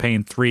everybody's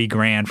paying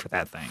 $3,000 for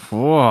that thing.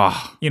 Whoa.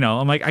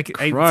 I'm like, it's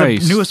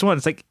the newest one.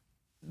 It's like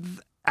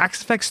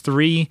XFX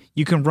 3.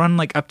 You can run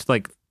like up to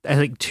like I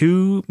think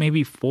 2,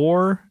 maybe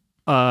 4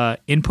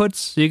 inputs,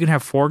 so you can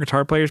have 4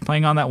 guitar players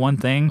playing on that one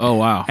thing. Oh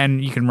wow.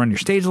 And you can run your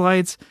stage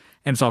lights,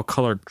 and it's all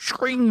colored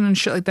screen and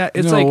shit like that.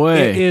 It's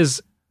way. It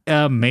is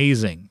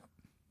amazing.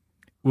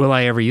 Will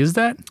I ever use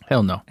that?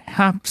 Hell no.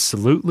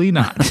 Absolutely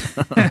not.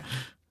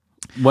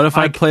 What if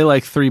I play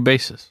like 3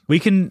 basses? We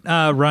can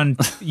run,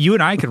 you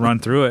and I can run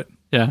through it.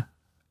 Yeah.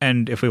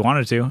 And if we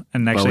wanted to,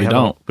 and actually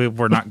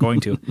we're not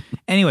going to.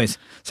 Anyways,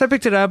 so I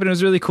picked it up, and it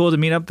was really cool to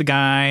meet up the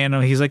guy. And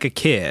he's like a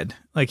kid.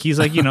 Like he's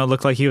like,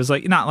 looked like he was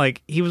like, not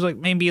like, he was like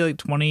maybe like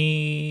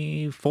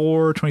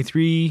 24,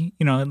 23.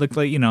 It looked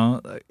like,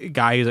 a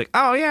guy who's like,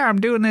 oh yeah,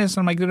 I'm doing this. And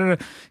I'm like,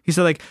 da-da-da. He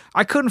said like,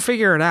 I couldn't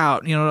figure it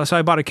out, so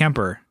I bought a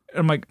Kemper.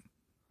 I'm like,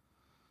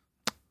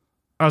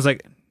 I was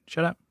like,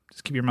 shut up.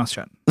 Just keep your mouth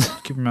shut.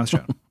 Keep your mouth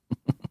shut. And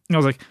I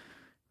was like,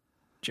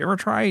 did you ever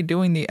try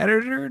doing the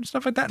editor and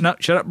stuff like that? No,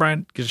 shut up,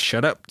 Brian. Just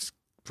shut up. Just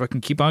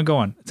fucking keep on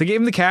going. So I gave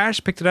him the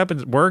cash, picked it up,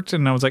 and it worked.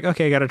 And I was like,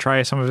 okay, I got to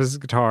try some of his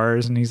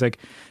guitars. And he's like,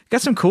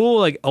 got some cool,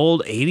 like,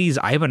 old 80s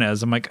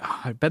Ibanez. I'm like,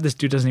 oh, I bet this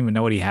dude doesn't even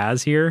know what he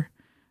has here.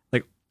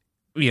 Like,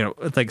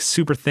 it's like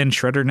super thin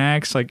shredder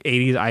necks, like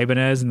 80s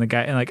Ibanez. And the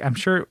guy, and like, I'm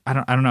sure, I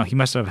don't know. He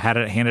must have had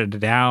it handed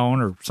down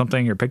or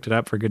something, or picked it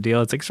up for a good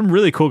deal. It's like some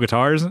really cool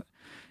guitars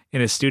in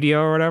his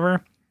studio or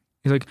whatever.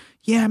 He's like,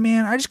 yeah,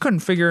 man, I just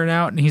couldn't figure it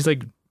out. And he's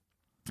like,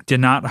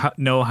 did not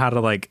know how to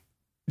like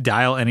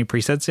dial any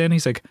presets in.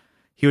 He's like,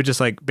 he would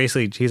just like,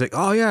 basically, he's like,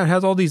 oh yeah, it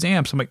has all these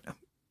amps. I'm like,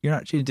 you're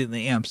not changing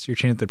the amps, you're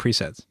changing the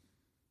presets.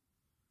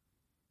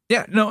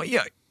 Yeah, no,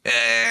 yeah.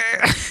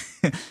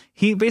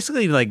 He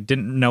basically like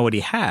didn't know what he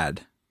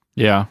had.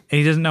 Yeah. And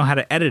he doesn't know how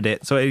to edit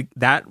it. So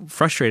that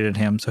frustrated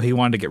him. So he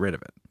wanted to get rid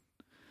of it.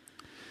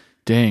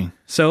 Dang.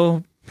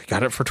 So we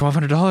got it for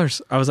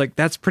 $1,200. I was like,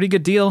 that's a pretty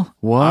good deal.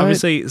 What?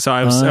 Obviously. So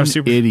I was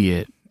super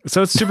idiot.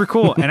 So it's super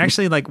cool. And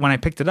actually, like when I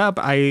picked it up,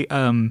 I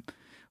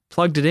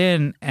plugged it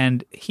in,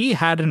 and he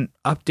hadn't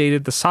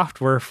updated the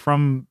software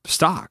from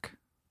stock.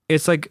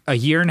 It's like a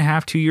year and a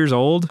half, 2 years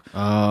old.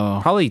 Oh.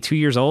 Probably 2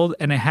 years old.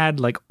 And it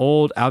had like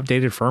old,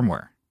 outdated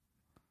firmware.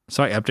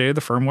 So I updated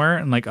the firmware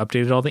and like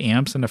updated all the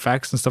amps and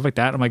effects and stuff like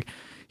that. I'm like,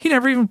 he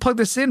never even plugged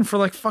this in for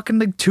like fucking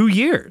like 2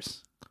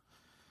 years.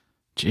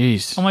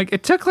 Jeez. I'm like,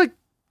 it took like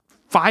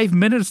 5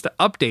 minutes to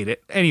update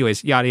it.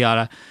 Anyways, yada,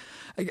 yada.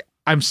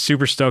 I'm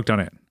super stoked on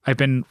it. I've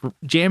been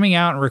jamming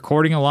out and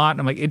recording a lot.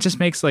 And I'm like, it just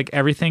makes like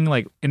everything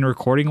like in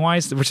recording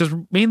wise, which is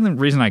mainly the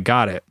reason I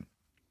got it.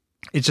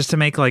 It's just to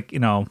make like,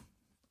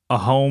 a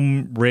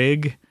home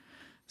rig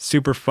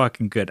super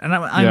fucking good. And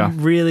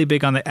I'm really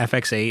big on the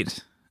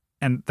FX8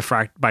 and the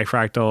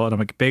Bifractal. And I'm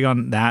like big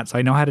on that. So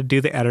I know how to do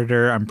the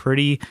editor. I'm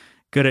pretty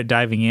good at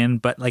diving in.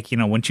 But like,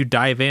 once you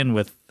dive in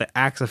with the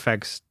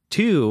XFX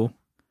 2,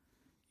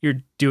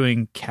 you're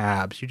doing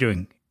cabs, you're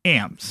doing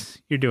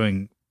amps, you're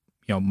doing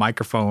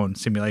microphone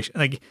simulation,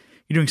 like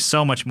you're doing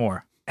so much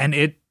more, and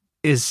it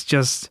is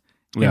just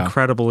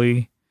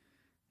incredibly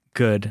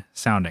good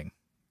sounding.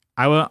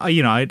 I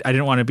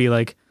didn't want to be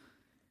like,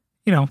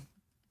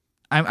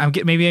 I'm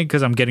getting, maybe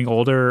because I'm getting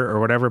older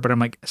or whatever, but I'm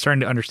like starting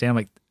to understand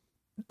like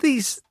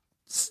these,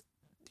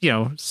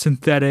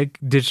 synthetic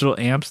digital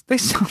amps, they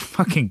sound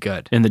fucking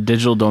good in the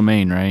digital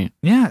domain, right?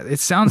 Yeah, it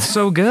sounds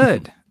so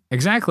good.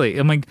 Exactly.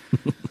 I'm like,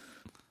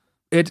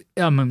 it.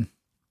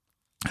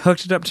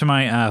 Hooked it up to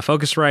my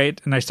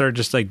Focusrite, and I started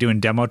just like doing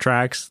demo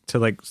tracks to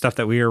like stuff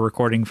that we were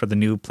recording for the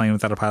new Playing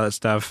Without a Pilot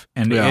stuff,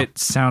 and it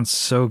sounds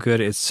so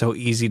good. It's so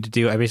easy to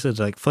do. I basically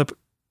like flip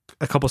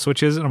a couple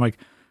switches, and I'm like,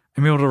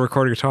 I'm able to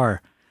record a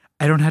guitar.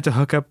 I don't have to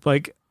hook up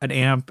like an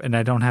amp and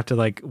I don't have to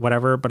like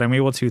whatever, but I'm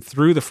able to,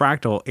 through the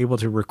Fractal, able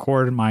to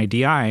record my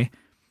DI.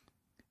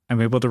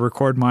 I'm able to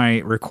record my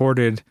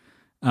recorded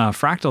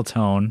Fractal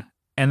tone.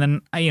 And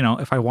then,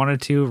 if I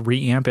wanted to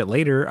reamp it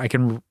later, I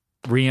can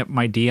reamp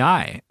my DI.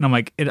 And I'm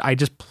like, I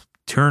just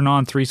turn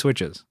on 3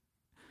 switches.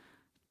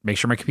 Make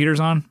sure my computer's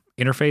on,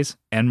 interface,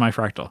 and my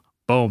Fractal.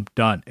 Boom,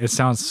 done. It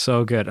sounds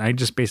so good. I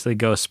just basically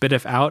go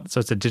SPDIF out, so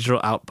it's a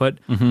digital output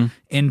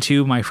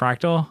into my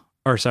Fractal,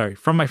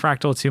 from my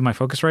Fractal to my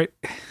Focusrite.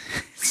 It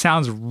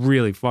sounds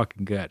really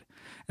fucking good.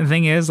 And the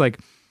thing is, like,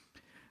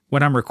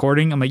 when I'm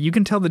recording, I'm like, you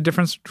can tell the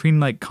difference between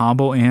like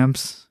combo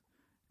amps,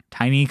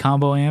 tiny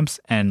combo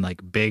amps, and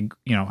like big,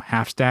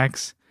 half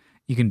stacks.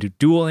 You can do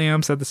dual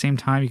amps at the same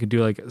time. You can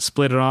do like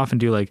split it off and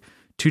do like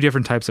 2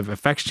 different types of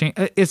effects change.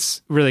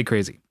 It's really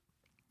crazy.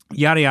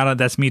 Yada yada.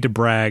 That's me to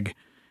brag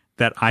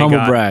that I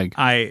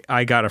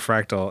got a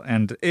Fractal,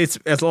 and it's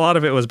a lot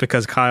of it was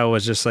because Kyle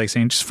was just like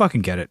saying, just fucking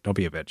get it. Don't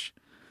be a bitch.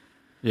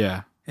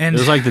 Yeah. And it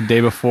was like the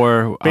day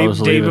before I was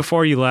leaving.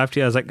 Before you left,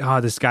 I was like, oh,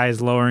 this guy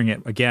is lowering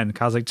it again.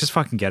 Kyle's like, just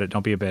fucking get it.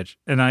 Don't be a bitch.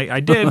 And I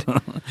did.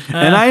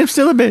 And I am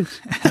still a bitch.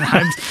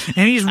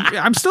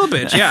 I'm still a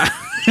bitch. Yeah.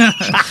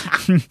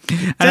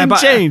 Didn't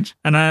change.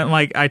 And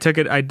I took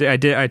it.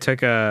 I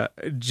took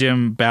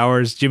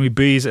Jimmy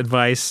B's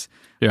advice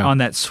on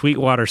that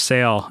Sweetwater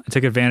sale. I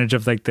took advantage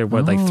of like their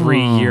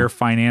 3-year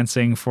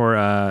financing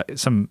for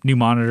some new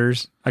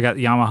monitors. I got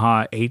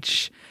Yamaha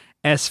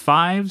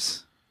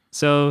HS5s.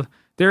 So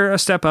they're a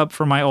step up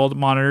from my old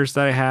monitors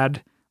that I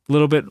had. A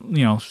little bit,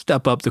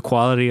 step up the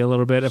quality a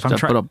little bit. Step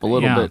it up a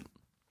little bit.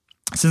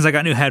 Since I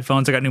got new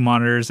headphones, I got new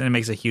monitors, and it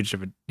makes a huge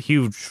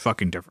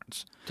fucking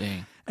difference.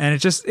 Dang. And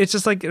it's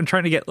just like I'm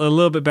trying to get a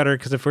little bit better,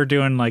 because if we're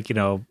doing like,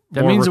 that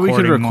means we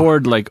could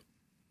record like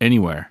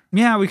anywhere.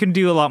 Yeah, we can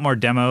do a lot more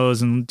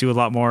demos and do a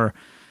lot more,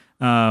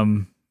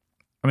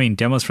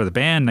 demos for the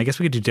band. I guess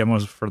we could do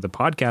demos for the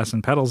podcast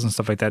and pedals and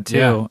stuff like that too.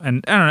 Yeah.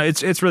 And I don't know,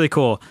 it's really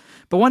cool.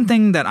 But one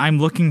thing that I'm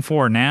looking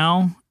for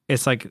now,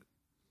 it's like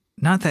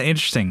not that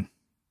interesting.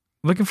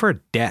 I'm looking for a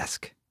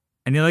desk.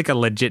 I need like a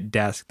legit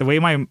desk. The way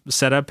my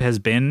setup has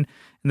been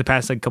in the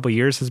past like couple of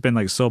years has been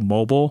like so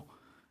mobile.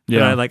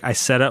 Yeah. That I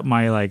set up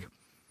my like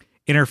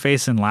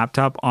interface and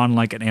laptop on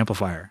like an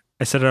amplifier.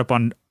 I set it up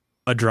on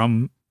a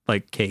drum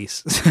like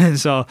case.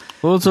 So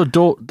that's a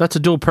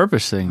dual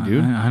purpose thing,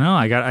 dude. I know.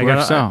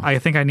 I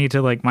think I need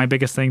to like, my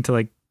biggest thing to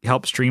like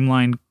help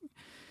streamline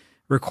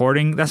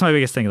recording. That's my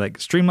biggest thing. Like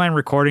streamline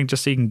recording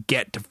just so you can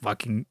get to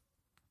fucking,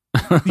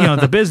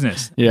 the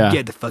business. Yeah.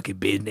 Get the fucking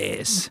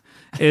business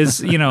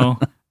is,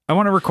 I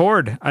want to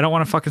record. I don't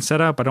want to fucking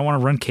set up. I don't want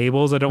to run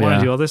cables. I don't want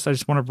to do all this. I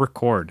just want to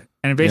record.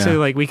 And basically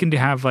like we can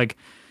have like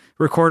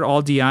record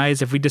all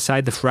DIs. If we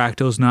decide the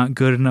Fractal's not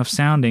good enough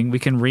sounding, we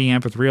can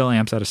reamp with real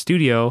amps at a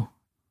studio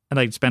and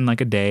like spend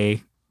like a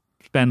day,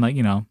 like,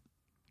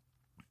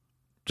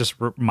 just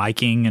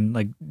miking and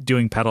like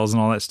doing pedals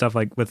and all that stuff,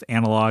 like with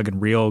analog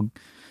and real,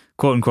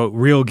 quote unquote,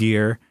 real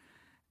gear.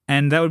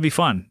 And that would be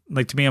fun.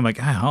 Like to me, I'm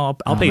like, I'll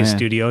pay a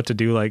studio to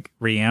do like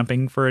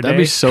reamping for a day.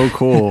 That'd be so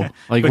cool.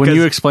 Like when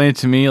you explain it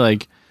to me,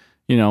 like,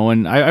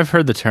 when I've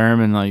heard the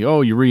term and like,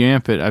 oh, you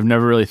reamp it. I've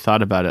never really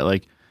thought about it.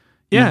 Like,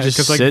 yeah,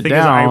 because like the thing is,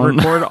 I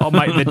record all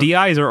the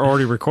DIs are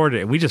already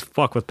recorded, and we just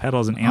fuck with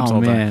pedals and amps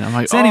all the time. I'm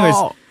like, so anyways,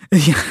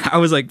 I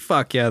was like,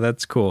 fuck yeah,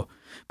 that's cool.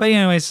 But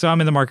anyways, so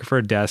I'm in the market for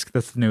a desk.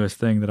 That's the newest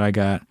thing that I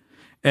got.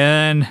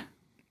 And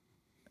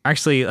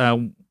actually,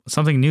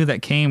 something new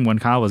that came when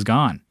Kyle was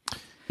gone.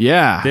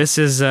 Yeah. This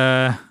is,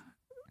 been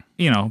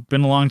a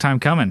long time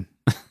coming,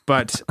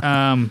 but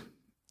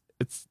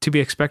it's to be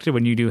expected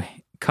when you do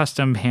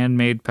custom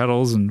handmade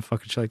pedals and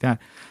fucking shit like that.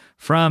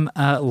 From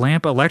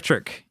Lamp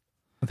Electric.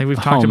 I think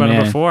we've talked about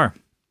it before.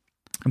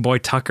 Boy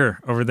Tucker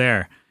over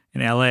there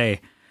in LA.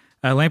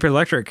 Lamp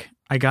Electric.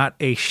 I got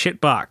a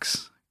shit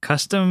box,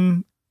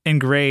 custom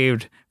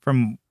engraved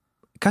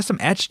custom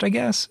etched, I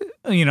guess,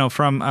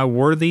 from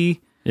Worthy.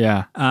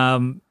 Yeah.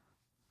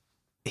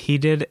 He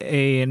did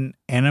an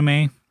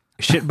anime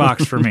shit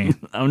box for me.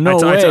 Oh, no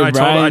way,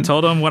 I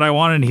told him what I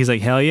wanted. And he's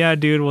like, hell yeah,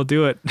 dude, we'll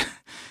do it.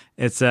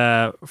 It's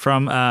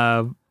from one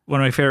of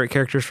my favorite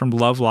characters from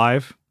Love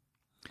Live,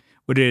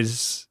 which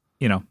is,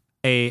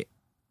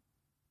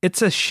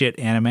 it's a shit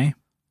anime.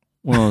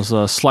 One of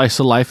those slice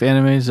of life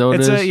animes.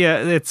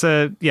 It's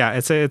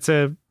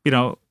a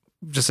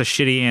just a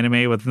shitty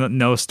anime with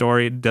no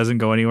story. It doesn't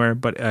go anywhere,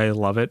 but I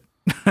love it.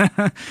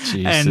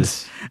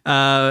 Jesus.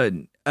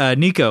 And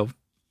Nico,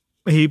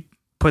 he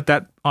put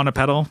that on a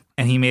pedal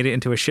and he made it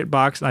into a shit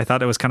box. And I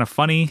thought it was kind of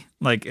funny.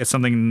 Like it's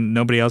something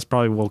nobody else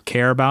probably will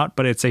care about,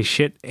 but it's a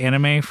shit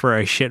anime for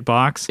a shit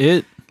box.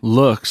 It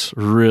looks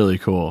really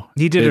cool.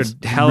 He did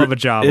a hell of a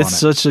job on it. It's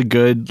such a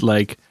good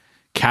like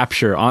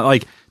capture on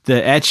like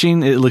the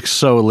etching. It looks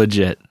so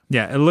legit.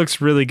 Yeah, it looks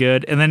really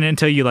good. And then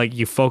until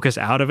you focus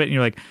out of it and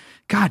you're like,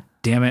 God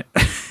damn it.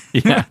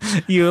 Yeah.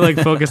 You like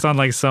focus on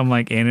like some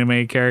like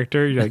anime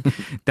character. You're like,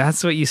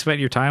 that's what you spent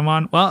your time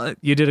on? Well,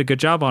 you did a good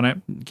job on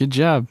it. Good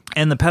job.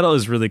 And the pedal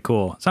is really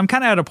cool. So I'm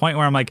kind of at a point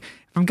where I'm like,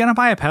 if I'm going to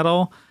buy a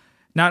pedal,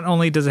 not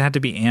only does it have to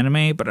be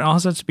anime, but it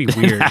also has to be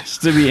weird. It has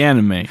to be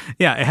anime.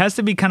 Yeah, it has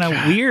to be kind of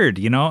weird,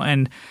 you know?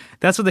 And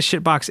that's what the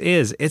shitbox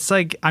is. It's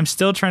like, I'm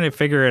still trying to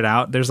figure it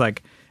out. There's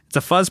like, it's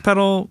a fuzz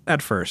pedal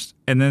at first,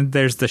 and then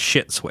there's the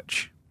shit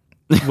switch,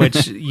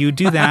 which you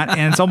do that,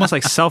 and it's almost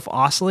like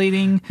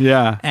self-oscillating.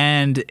 Yeah.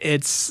 And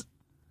it's,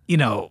 you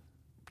know,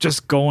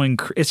 just going,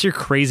 it's your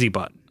crazy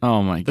button.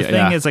 Oh my God. The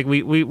thing is, like,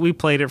 we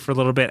played it for a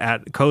little bit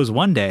at Co's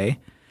one day,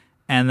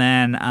 and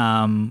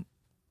then,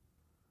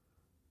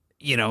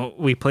 you know,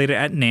 we played it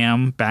at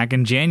NAMM back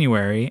in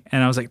January,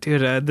 and I was like,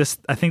 dude,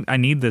 I think I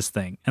need this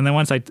thing. And then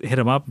once I hit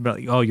him up about,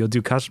 like, oh, you'll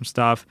do custom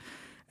stuff.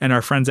 And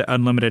our friends at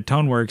Unlimited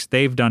Toneworks,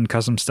 they've done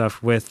custom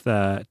stuff with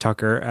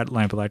Tucker at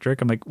Lamp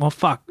Electric. I'm like, well,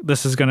 fuck,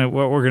 this is what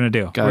we're gonna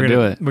do. We're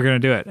gonna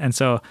do it. And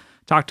so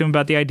talked to him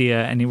about the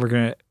idea, and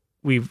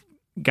we've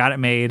got it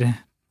made.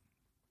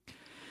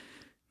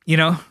 You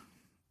know,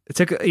 it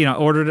took, you know,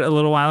 ordered it a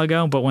little while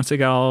ago, but once it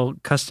got all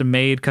custom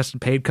made,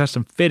 custom paid,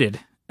 custom fitted,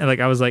 and like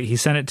I was like, he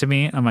sent it to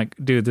me. I'm like,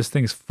 dude, this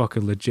thing's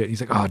fucking legit.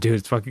 He's like, oh,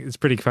 dude, it's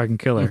pretty fucking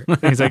killer.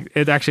 And he's like,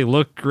 it actually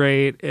looked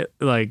great.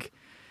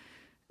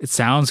 It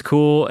sounds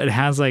cool. It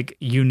has like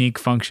unique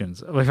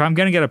functions. If I'm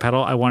going to get a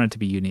pedal, I want it to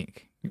be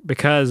unique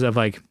because of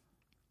like,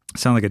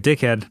 sound like a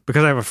dickhead,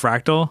 because I have a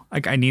fractal.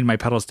 Like I need my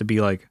pedals to be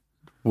like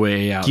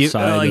way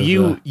outside.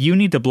 You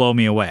need to blow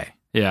me away.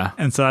 Yeah.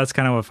 And so that's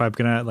kind of if I'm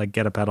going to like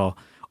get a pedal,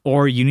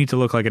 or you need to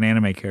look like an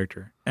anime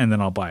character and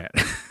then I'll buy it.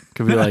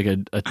 Could be like a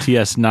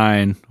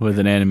TS9 with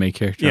an anime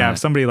character. Yeah. If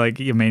somebody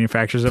like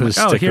manufactures it, like,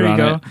 oh, here you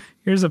go.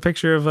 Here's a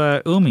picture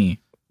of Umi.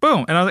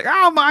 Boom. And I was like,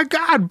 oh my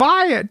God,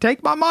 buy it.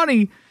 Take my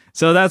money.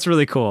 So that's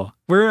really cool.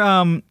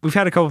 We've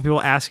had a couple people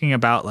asking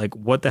about like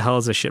what the hell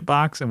is a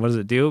shitbox and what does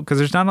it do? Because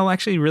there's not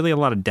actually really a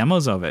lot of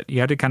demos of it. You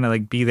have to kind of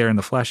like be there in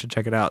the flesh to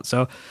check it out.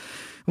 So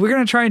we're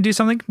gonna try and do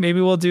something.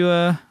 Maybe we'll do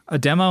a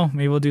demo.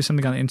 Maybe we'll do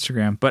something on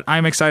Instagram. But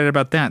I'm excited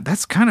about that.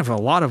 That's kind of a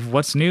lot of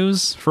what's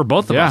news for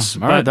both of us.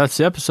 All right, that's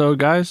the episode,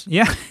 guys.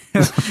 Yeah,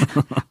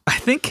 I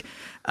think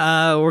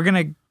we're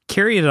gonna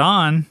carry it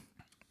on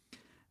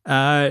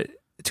to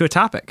a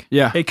topic.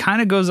 Yeah, it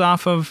kind of goes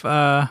off of.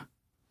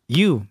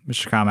 You,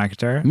 Mr. Kyle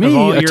McIntyre.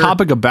 Me? A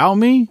topic about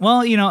me?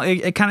 Well, you know,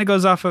 it kind of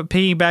goes off of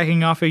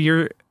piggybacking off of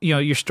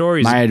your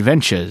stories. My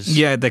adventures.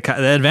 Yeah, the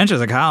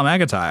adventures of Kyle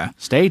McIntyre.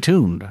 Stay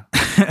tuned.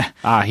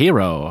 Our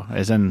hero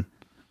is in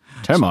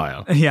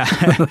turmoil. Yeah.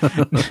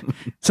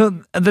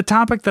 So the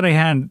topic that I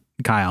had,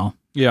 Kyle,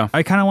 yeah,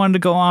 I kind of wanted to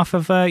go off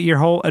of your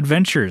whole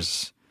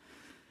adventures.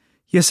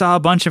 You saw a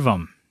bunch of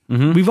them.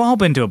 Mm-hmm. We've all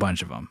been to a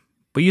bunch of them,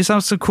 but you saw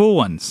some cool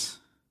ones.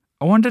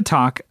 I wanted to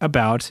talk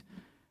about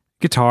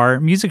guitar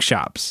music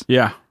shops.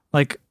 Yeah.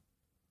 Like,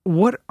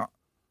 what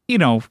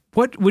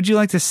would you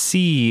like to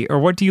see, or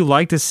what do you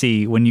like to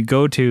see when you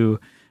go to,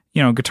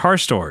 guitar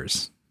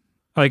stores,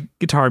 like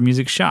guitar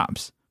music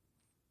shops?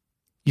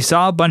 You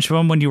saw a bunch of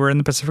them when you were in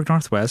the Pacific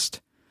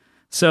Northwest.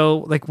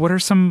 So, like, what are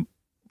some,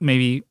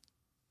 maybe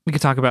we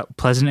could talk about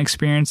pleasant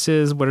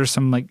experiences. What are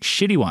some, like,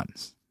 shitty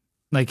ones?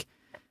 Like,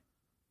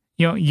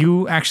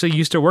 you actually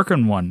used to work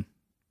on one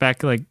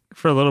back, like,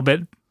 for a little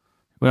bit.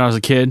 When I was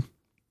a kid.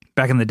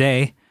 Back in the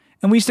day.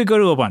 And we used to go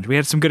to a bunch. We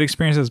had some good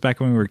experiences back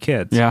when we were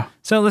kids. Yeah.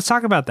 So let's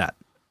talk about that.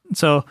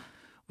 So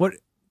what,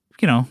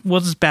 we'll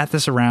just bat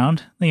this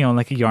around,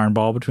 like a yarn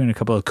ball between a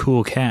couple of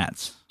cool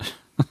cats.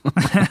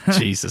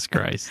 Jesus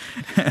Christ.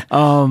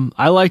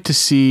 I like to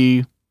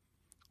see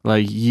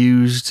like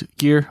used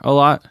gear a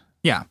lot.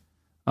 Yeah.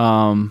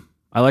 I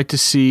like to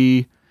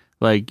see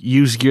like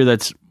used gear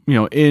that's,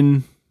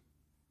 in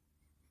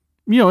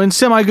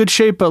semi good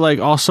shape, but like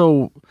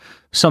also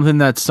something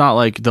that's not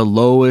like the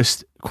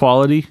lowest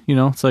quality,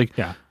 it's like,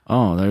 yeah.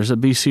 Oh, there's a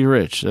BC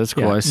Rich. That's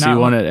cool. Yeah, I see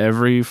one at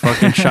every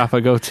fucking shop I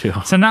go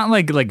to. So not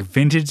like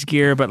vintage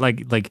gear, but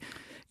like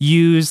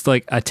used,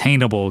 like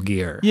attainable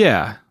gear.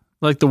 Yeah,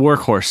 like the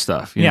workhorse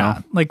stuff. You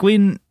know? Like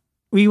we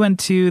went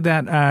to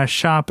that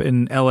shop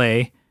in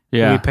LA.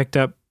 Yeah, we picked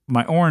up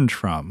my orange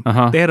from.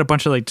 Uh-huh. They had a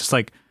bunch of like just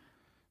like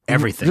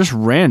everything, just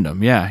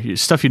random. Yeah,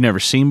 stuff you've never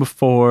seen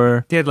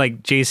before. They had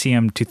like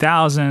JCM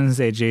 2000s.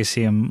 They had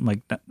JCM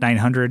like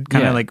 900,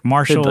 kind of like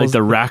Marshalls, like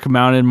the rack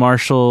mounted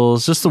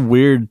Marshalls. Just the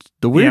weird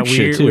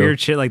shit too. Weird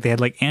shit. Like they had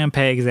like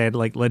Ampegs. They had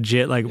like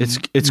legit like it's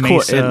Mesa,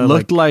 cool. It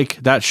looked like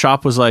that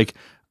shop was like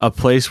a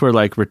place where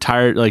like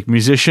retired like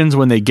musicians,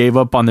 when they gave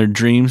up on their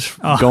dreams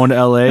going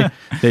to LA,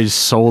 they just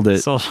sold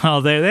it. Sold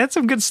all day. They had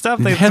some good stuff.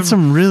 They had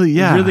some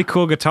really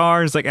cool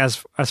guitars. Like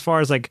as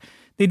far as like.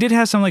 They did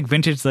have some like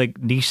vintage,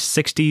 like niche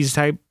 60s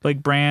type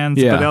like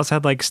brands, but they also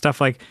had like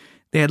stuff like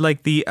they had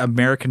like the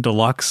American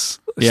Deluxe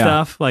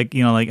stuff, like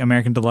like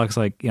American Deluxe,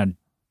 like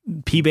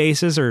P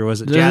basses, or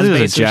was it jazz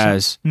basses?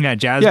 Jazz,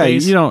 jazz. Yeah,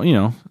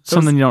 bass.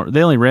 Something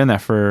they only ran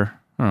that for.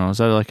 I don't know. Is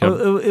that like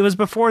it was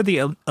before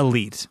the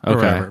Elite or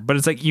whatever, but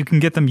it's like you can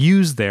get them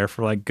used there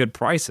for like good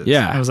prices.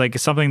 Yeah, it was like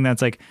something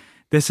that's like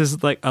this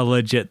is like a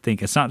legit thing.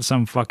 It's not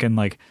some fucking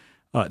like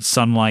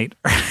Sunlight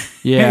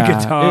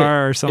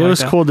guitar or something. It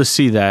was cool to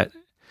see that.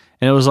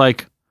 And it was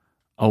like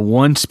a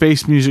one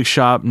space music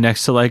shop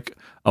next to like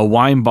a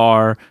wine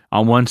bar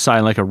on one side,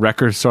 and like a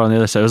record store on the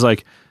other side. It was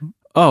like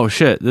oh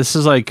shit, this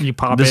is like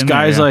this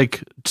guy's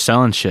like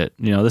selling shit.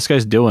 This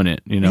guy's doing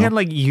it. He had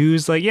like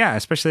used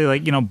especially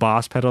like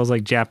Boss pedals,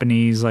 like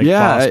Japanese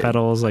Boss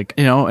pedals, like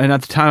And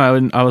at the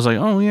time I was like,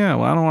 oh yeah,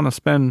 well I don't want to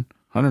spend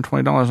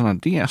 $120 on a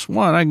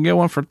DS1. I can get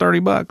one for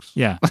 $30.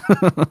 Yeah.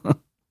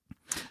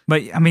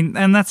 But I mean,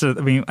 and I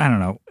don't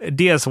know.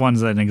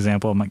 DS1's an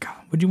example. I'm like,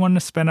 would you want to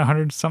spend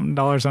 $100-something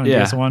on a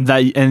DS1?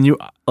 That, and you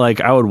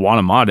I would want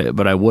to mod it,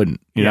 but I wouldn't.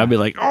 I'd be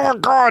like, oh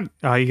god.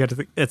 Oh, you got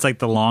to. It's like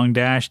the Long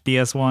Dash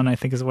DS1, I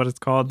think is what it's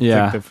called.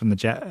 Yeah, it's like from the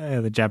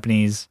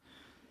Japanese.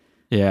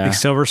 Yeah, like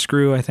Silver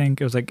Screw. I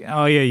think it was like,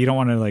 oh yeah, you don't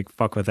want to like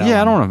fuck with that.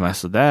 Yeah, I don't want to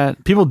mess with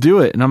that. People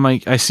do it, and I'm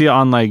like, I see it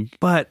on like,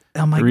 but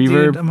I'm like,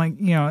 Reverb. Dude, I'm like,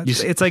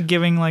 it's like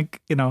giving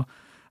like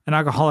an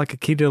alcoholic a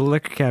key to the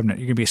liquor cabinet.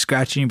 You're gonna be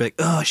scratching and be like,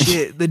 oh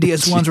shit, the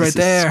DS1's right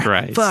there.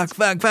 Christ. Fuck.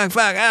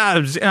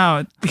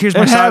 Here's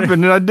my it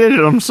happened and I did it.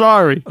 I'm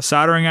sorry.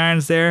 Soldering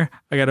irons there.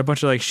 I got a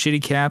bunch of like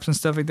shitty caps and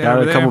stuff like that.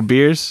 Got a couple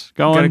beers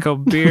going. Got a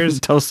couple beers.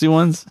 Toasty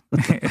ones.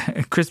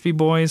 Crispy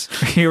boys.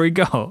 Here we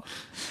go. All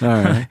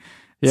right.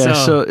 Yeah.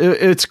 So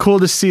it's cool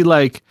to see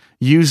like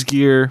used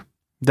gear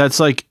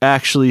that's like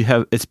actually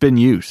it's been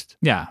used.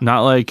 Yeah.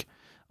 Not like,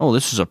 oh,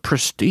 this is a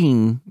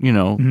pristine,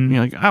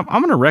 like I'm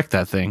going to wreck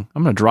that thing.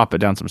 I'm going to drop it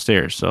down some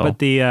stairs. So,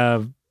 but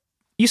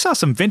you saw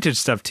some vintage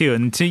stuff too,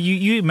 and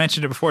you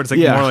mentioned it before. It's like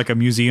more like a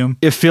museum.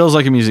 It feels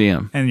like a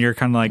museum, and you're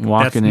kind of like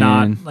walking that's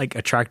not in. Like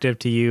attractive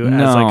to you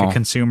as like a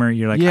consumer.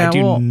 You're like, I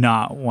do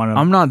not want to.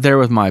 I'm not there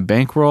with my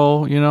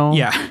bankroll,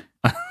 Yeah,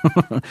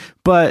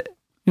 but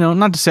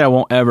not to say I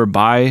won't ever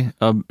buy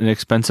an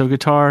expensive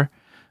guitar,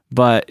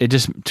 but it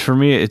just for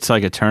me it's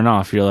like a turn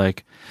off. You're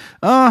like,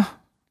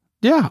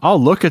 yeah,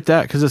 I'll look at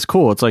that because it's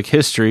cool. It's like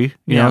history.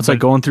 It's like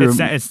going through.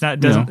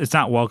 It's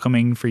not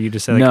welcome for you to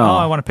say like, oh,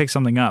 I want to pick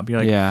something up.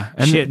 You're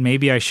like, shit,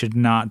 maybe I should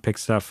not pick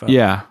stuff up.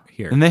 Yeah,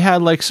 here. And they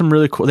had like some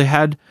really cool. They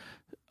had,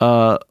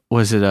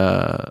 was it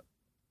a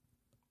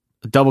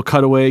double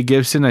cutaway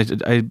Gibson?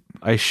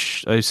 I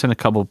sent a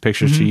couple of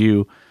pictures to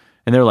you,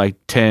 and they're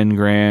like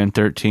 $10,000,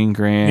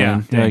 $13,000.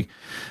 Yeah, you're like,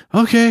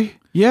 okay,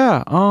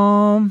 yeah. I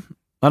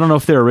don't know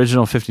if they're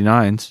original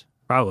 59s.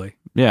 Probably.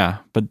 Yeah,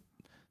 but.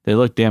 They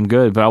look damn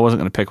good, but I wasn't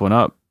going to pick one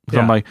up. So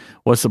I'm like,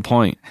 what's the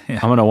point? Yeah.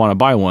 I'm going to want to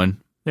buy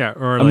one. Yeah.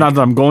 Or not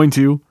that I'm going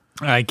to.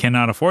 I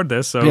cannot afford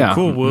this. So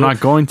cool. I'm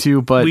not going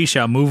to, but we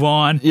shall move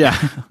on. Yeah.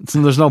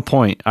 So there's no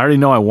point. I already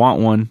know I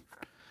want one,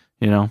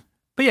 But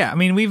yeah, I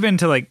mean, we've been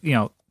to like,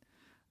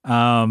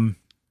 I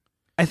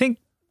think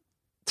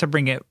to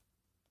bring it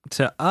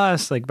to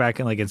us, like back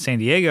in San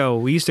Diego,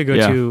 we used to go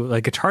to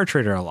like Guitar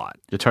Trader a lot.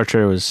 Guitar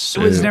Trader it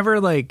was never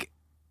like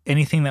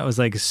anything that was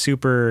like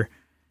super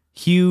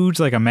huge,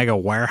 like a mega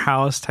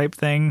warehouse type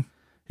thing.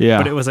 Yeah.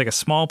 But it was like a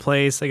small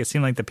place. Like it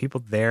seemed like the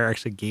people there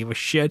actually gave a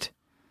shit.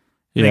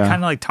 Yeah. They kind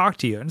of like talk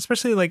to you. And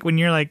especially like when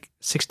you're like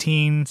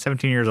 16,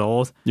 17 years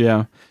old.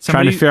 Yeah.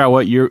 Trying to figure out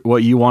what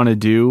you want to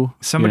do.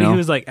 Somebody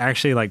who's like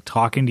actually like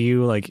talking to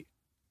you like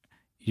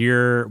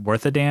you're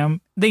worth a damn.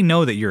 They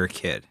know that you're a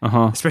kid.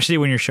 Especially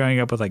when you're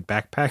showing up with like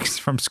backpacks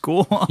from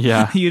school.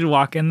 Yeah. You'd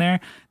walk in there.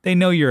 They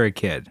know you're a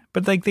kid.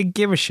 But like they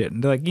give a shit.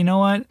 And they're like, you know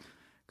what?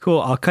 Cool,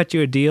 I'll cut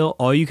you a deal.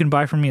 All you can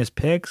buy from me is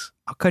picks.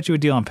 I'll cut you a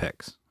deal on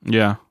picks.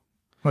 Yeah.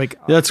 Like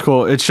that's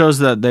cool. It shows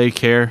that they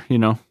care,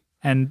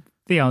 And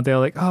they're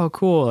like, oh,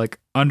 cool. Like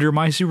under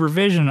my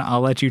supervision,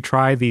 I'll let you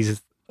try these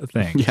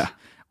things. Yeah.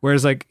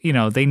 Whereas like,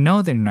 they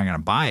know they're not going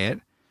to buy it.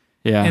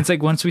 Yeah. And it's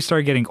like once we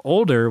started getting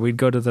older, we'd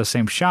go to the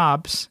same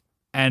shops.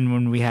 And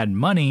when we had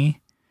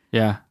money,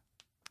 yeah,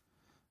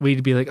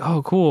 we'd be like,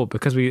 oh, cool.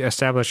 Because we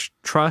established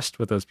trust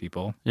with those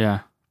people. Yeah.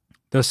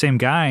 Those same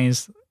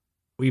guys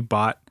we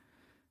bought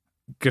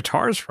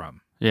guitars from.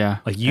 Yeah.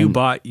 Like you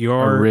bought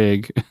your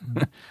rig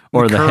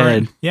or the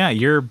head. Yeah,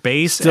 your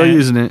bass. Still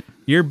using it.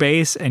 Your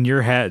bass and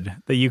your head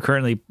that you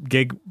currently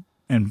gig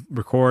and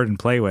record and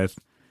play with.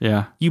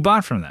 Yeah. You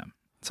bought from them.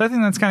 So I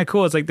think that's kind of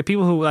cool. It's like the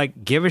people who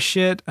like give a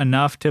shit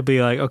enough to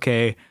be like,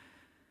 okay,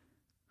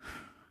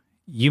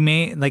 you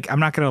may like, I'm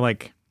not going to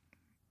like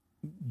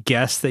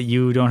guess that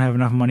you don't have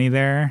enough money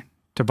there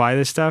to buy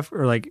this stuff,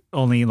 or like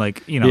only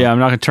like, Yeah, I'm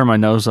not gonna turn my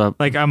nose up.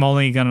 Like I'm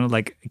only gonna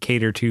like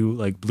cater to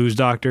like blues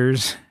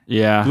doctors.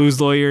 Yeah. Blues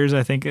lawyers,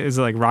 I think, is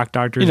like rock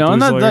doctors. And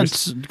lawyers.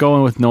 That's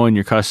going with knowing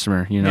your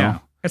customer, Yeah.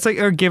 It's like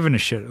they're giving a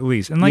shit at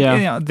least. And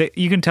like,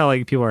 you can tell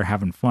like people are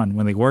having fun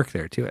when they work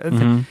there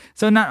too.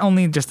 So not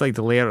only just like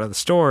the layout of the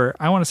store,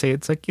 I want to say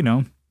it's like,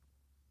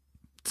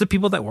 it's the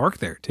people that work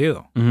there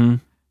too.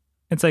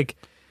 It's like,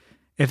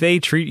 if they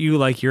treat you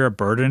like you're a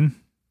burden,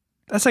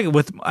 that's like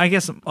with, I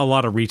guess, a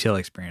lot of retail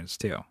experience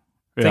too.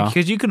 Yeah.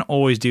 Because you can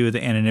always do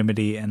the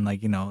anonymity and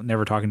like,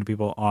 never talking to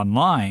people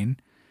online,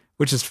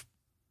 which is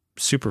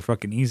super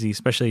fucking easy,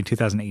 especially in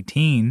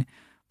 2018.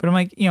 But I'm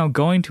like,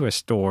 going to a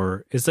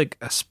store is like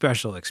a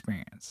special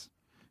experience.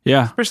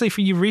 Yeah. Especially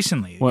for you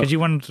recently, because you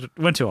went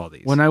to all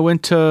these. When I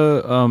went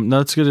to,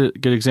 that's a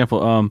good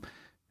example.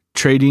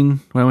 Trading,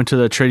 when I went to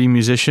the Trading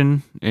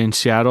Musician in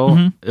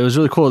Seattle, it was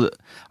really cool.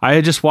 I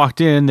had just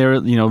walked in, they were,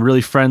 really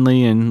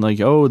friendly and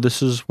like, oh,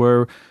 this is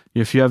where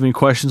if you have any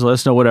questions, let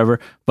us know, whatever.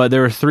 But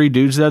there were 3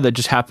 dudes there that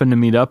just happened to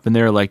meet up, and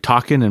they were like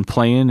talking and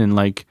playing, and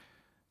like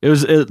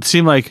it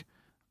seemed like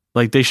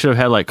they should have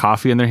had like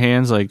coffee in their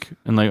hands, like,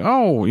 and like,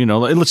 oh, you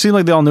know, it seemed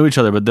like they all knew each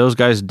other, but those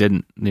guys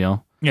didn't, you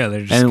know. Yeah,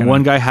 they're just. And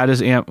one guy had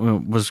his amp,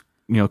 was,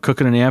 you know,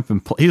 cooking an amp,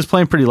 and he was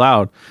playing pretty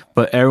loud,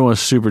 but everyone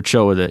was super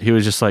chill with it. He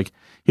was just like,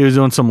 he was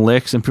doing some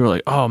licks, and people were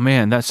like, oh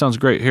man, that sounds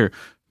great. Here,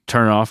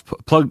 turn it off,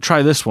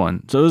 try this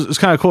one. So it was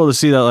kind of cool to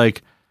see that,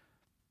 like,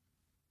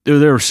 they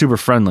were super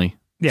friendly.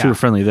 Yeah. Super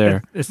friendly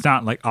there. It's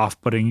not like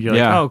off-putting. You're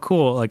like, oh,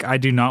 cool. Like, I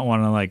do not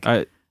want to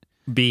like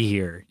be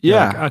here. You're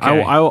like,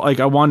 okay.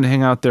 I wanted to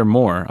hang out there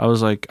more. I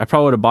was like, I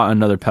probably would have bought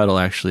another pedal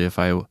actually if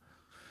I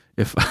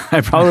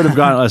probably would have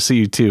gotten a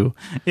CU2.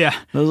 Yeah.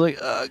 I was like,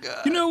 oh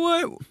god. You know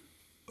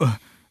what?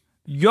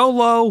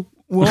 YOLO.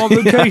 We're on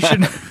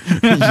vacation.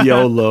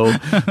 YOLO.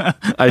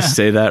 I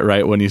say that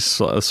right when he's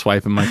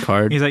swiping my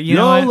card. He's like,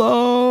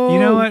 YOLO. You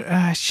know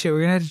what? Shit,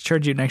 we're gonna have to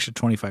charge you an extra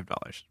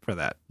 $25 for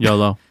that.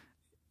 YOLO.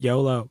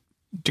 YOLO.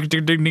 Ding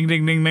ding ding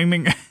ding ding ding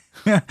ding.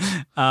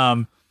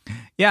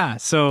 Yeah,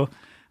 so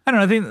I don't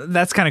know, I think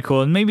that's kind of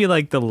cool. And maybe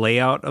like the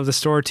layout of the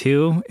store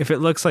too. If it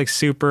looks like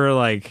super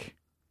like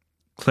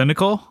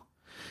clinical,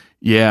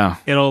 yeah,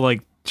 it'll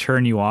like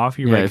turn you off.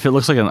 You're like, if it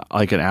looks like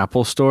an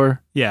Apple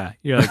store, yeah,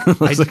 you're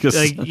like,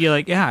 you're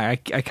like, yeah, I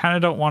kind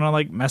of don't want to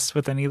like mess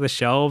with any of the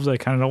shelves. I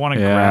kind of don't want to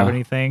grab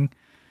anything.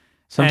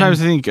 Sometimes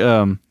I think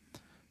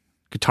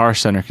Guitar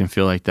Center can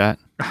feel like that.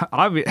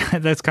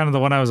 That's kind of the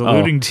one I was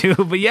alluding to,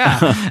 but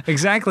yeah,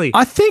 exactly.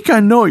 I think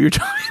I know what you're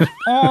talking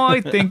about. I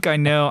think I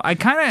know. I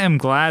kind of am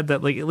glad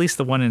that like at least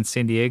the one in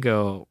San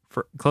Diego,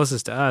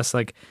 closest to us,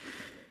 like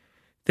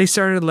they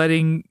started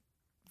letting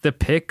the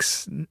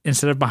picks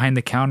instead of behind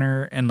the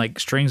counter and like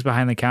strings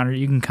behind the counter,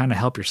 you can kind of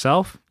help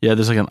yourself. Yeah,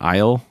 there's like an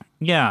aisle.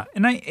 Yeah,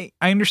 and I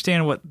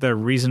understand what the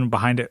reason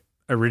behind it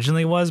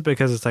originally was,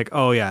 because it's like,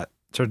 oh yeah,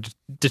 to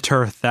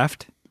deter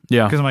theft.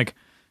 Yeah, because I'm like,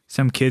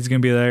 some kid's gonna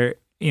be there,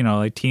 you know,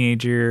 like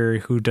teenager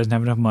who doesn't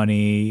have enough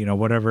money, you know,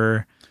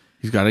 whatever.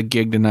 He's got a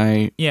gig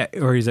tonight. Yeah,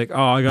 or he's like,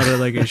 oh, I gotta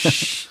like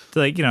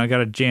like, you know, I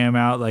gotta jam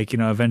out like, you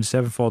know, Avenged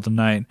Sevenfold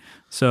tonight.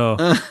 So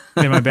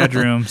in my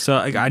bedroom, so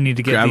like, I need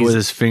to get grab with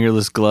his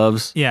fingerless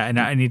gloves. Yeah, and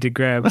I need to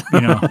grab,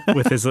 you know,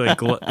 with his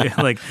like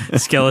like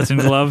skeleton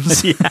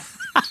gloves. Yeah.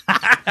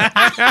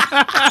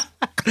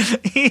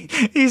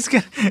 he's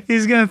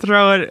gonna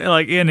throw it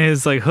like in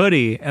his like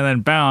hoodie and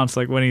then bounce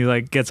like when he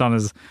like gets on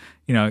his,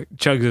 you know,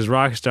 chugs his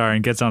Rockstar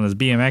and gets on his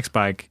BMX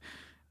bike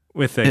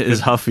with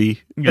his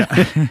Huffy. Yeah,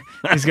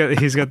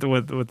 he's got the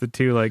with the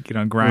two like, you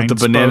know, grind with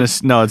the banana.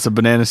 No, it's a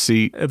banana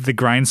seat. The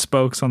grind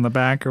spokes on the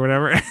back or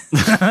whatever.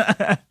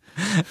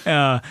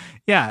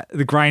 Yeah,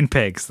 the grind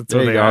pegs. That's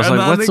what they are. I was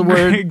like, what's the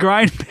word?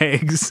 Grind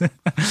pegs.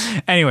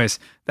 Anyways,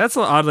 that's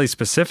oddly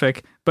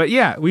specific, but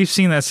yeah, we've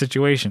seen that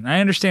situation.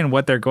 I understand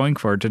what they're going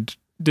for to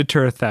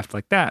deter theft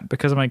like that,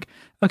 because I'm like,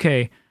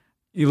 okay,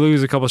 you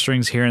lose a couple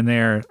strings here and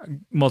there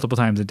multiple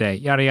times a day,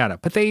 yada yada.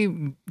 But they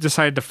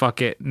decided to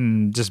fuck it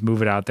and just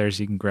move it out there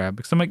so you can grab.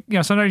 Because I'm like, you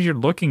know, sometimes you're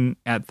looking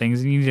at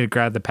things and you need to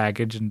grab the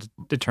package and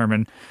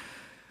determine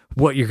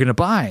what you're gonna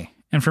buy.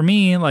 And for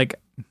me, like,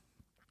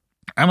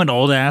 I'm an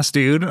old ass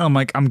dude. I'm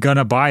like, I'm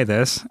gonna buy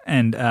this,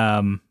 and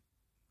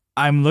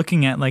I'm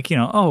looking at like, you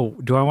know, oh,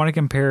 do I want to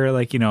compare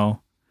like, you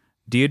know,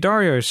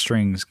 D'Addario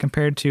strings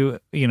compared to,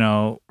 you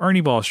know, Ernie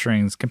Ball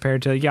strings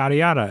compared to yada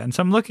yada. And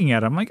so I'm looking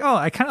at it, I'm like, oh,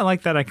 I kind of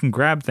like that I can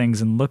grab things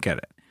and look at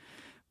it.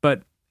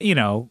 But, you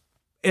know,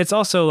 it's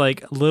also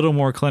like a little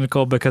more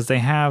clinical because they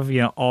have, you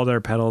know, all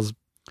their pedals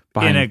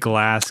in a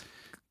glass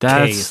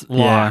case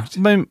locked.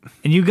 Yeah.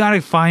 And you got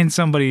to find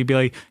somebody to be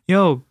like,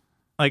 yo,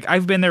 like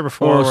I've been there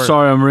before. Oh,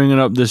 sorry, I'm ringing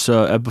up this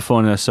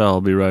Epiphone SL.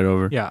 I'll be right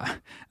over. Yeah.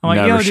 I'm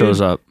like, never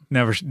shows up.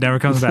 Never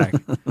comes back.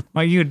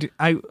 Like you've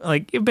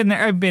been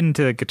there. I've been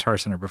to the Guitar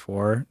Center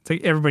before. It's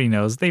like everybody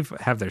knows they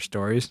have their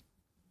stories.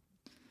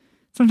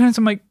 Sometimes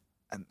I'm like,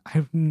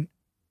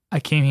 I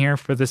came here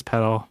for this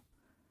pedal.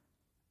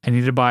 I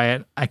need to buy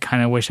it. I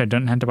kind of wish I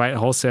didn't have to buy it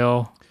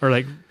wholesale or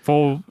like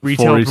full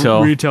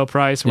retail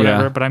price,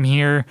 whatever. Yeah. But I'm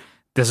here.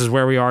 This is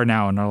where we are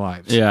now in our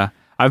lives. Yeah,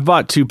 I've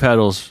bought 2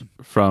 pedals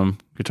from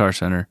Guitar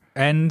Center,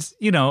 and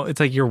you know, it's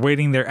like you're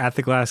waiting there at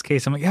the glass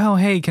case. I'm like, oh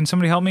hey, can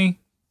somebody help me?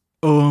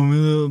 Oh, I'm a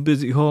little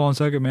busy. Hold on a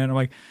second, man. I'm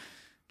like,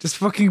 just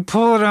fucking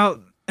pull it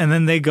out. And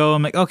then they go,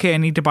 I'm like, okay, I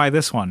need to buy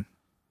this one.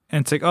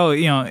 And it's like, oh,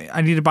 you know,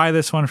 I need to buy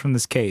this one from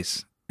this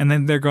case. And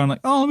then they're going like,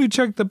 oh, let me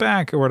check the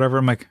back or whatever.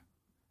 I'm like,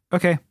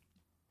 okay.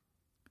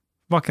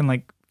 Fucking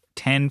like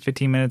 10,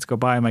 15 minutes go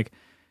by. I'm like,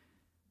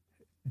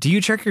 do you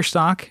check your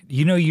stock?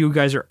 You know, you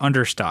guys are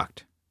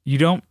understocked. You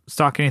don't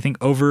stock anything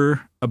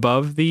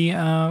above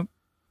the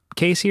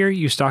case here.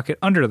 You stock it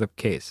under the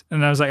case.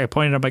 And I was like, I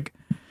pointed up like,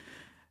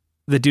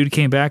 the dude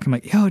came back. I'm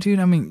like, yo, dude,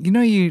 I mean, you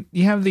know, you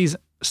have these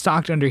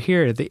stocked under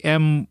here, the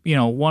M, you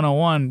know,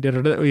 101,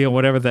 you know,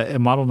 whatever the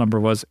model number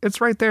was.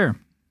 It's right there.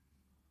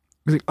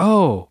 He's like,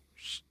 oh,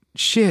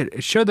 shit.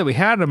 It showed that we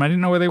had them. I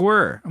didn't know where they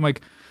were. I'm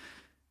like,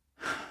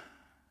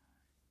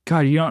 God,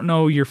 you don't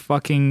know your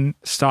fucking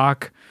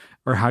stock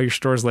or how your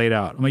store's laid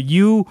out. I'm like,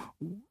 you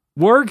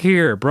work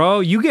here, bro.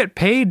 You get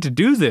paid to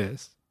do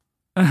this.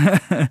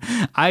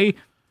 I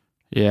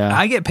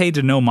get paid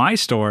to know my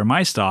store,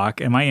 my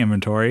stock, and my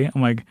inventory.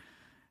 I'm like,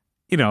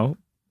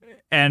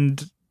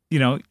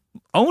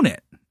 own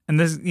it. And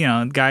this,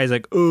 guy's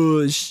like,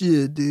 oh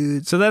shit,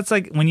 dude. So that's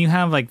like when you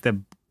have like the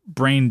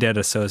brain dead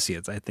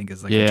associates, I think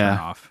is like a turn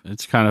off.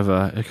 It's kind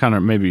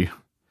of maybe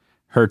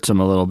hurts them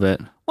a little bit.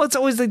 Well, it's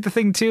always like the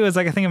thing too is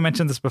like, I think I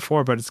mentioned this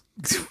before, but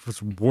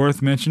it's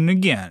worth mentioning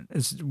again.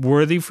 It's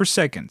worthy for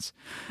seconds.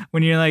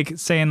 When you're like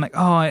saying like,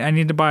 oh, I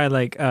need to buy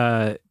like,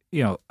 a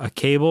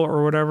cable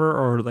or whatever,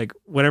 or like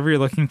whatever you're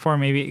looking for.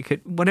 Maybe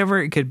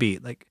whatever it could be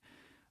like,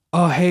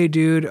 oh, hey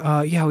dude.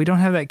 Yeah, we don't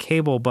have that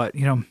cable, but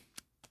we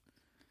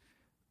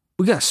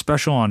got a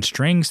special on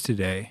strings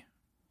today.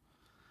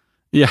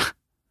 Yeah.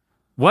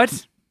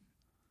 What?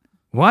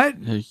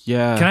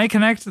 Yeah. Can I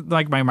connect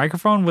like my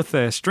microphone with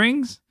the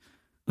strings?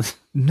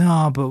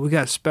 No, but we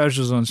got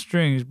specials on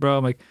strings, bro.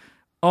 I'm like,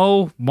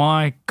 oh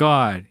my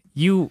God.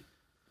 You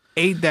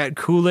ate that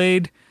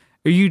Kool-Aid?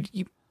 Or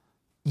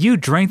you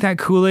drank that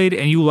Kool-Aid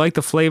and you like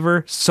the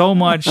flavor so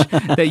much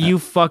that you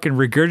fucking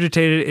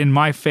regurgitated it in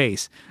my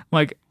face. I'm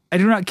like, I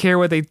do not care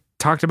what they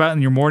talked about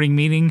in your morning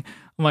meeting.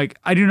 I'm like,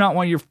 I do not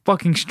want your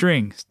fucking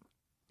strings.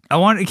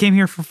 I came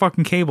here for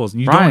fucking cables,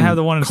 and you Brian, don't have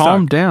the one in stock.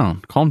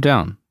 Calm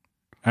down.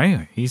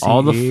 Anyway,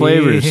 all the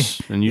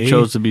flavors, and you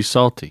chose to be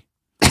salty.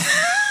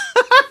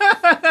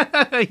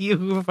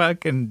 You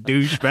fucking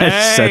douchebag.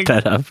 I set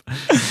that up.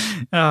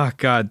 Oh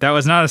God, that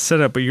was not a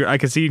setup, but I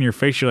could see in your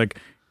face,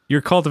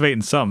 you're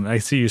cultivating something. I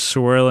see you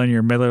swirling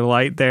your Miller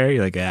Lite there.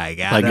 You're like, yeah, I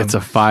got him. Like it's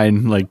a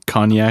fine like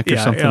cognac or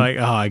something. You're like,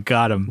 oh, I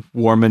got him.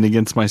 Warming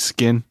against my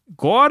skin.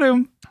 Got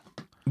him.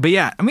 But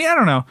yeah, I mean, I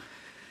don't know.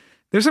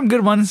 There's some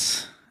good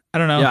ones. I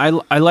don't know. Yeah,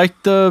 I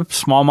like the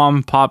small mom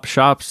and pop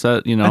shops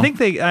that I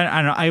think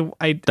I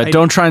don't know.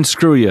 Don't try and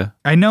screw you.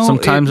 I know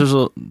sometimes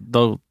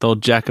they'll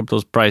jack up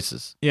those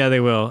prices. Yeah, they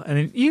will, and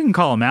then you can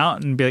call them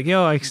out and be like,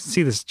 "Yo, I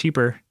see this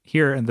cheaper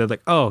here," and they're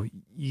like, "Oh,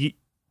 you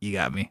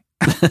got me."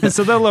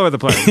 So they'll lower the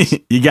price.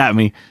 You got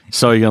me.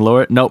 So you're gonna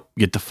lower it? Nope.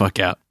 Get the fuck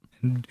out.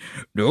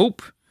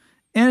 Nope.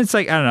 And it's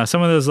like, I don't know,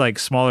 some of those like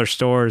smaller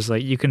stores,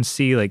 like you can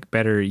see like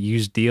better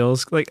used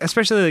deals, like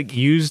especially like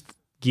used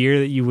gear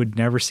that you would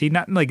never see,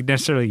 not like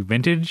necessarily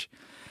vintage.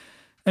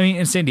 I mean,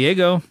 in San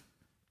Diego,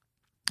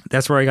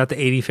 that's where I got the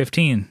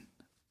 8015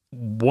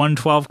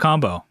 112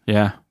 combo.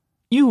 Yeah.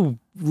 You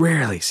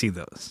rarely see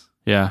those.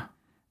 Yeah.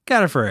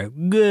 Got it for a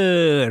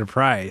good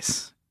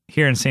price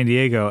here in San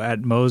Diego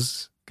at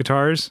Moe's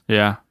Guitars.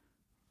 Yeah.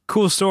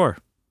 Cool store.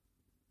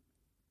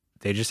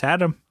 They just had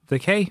them.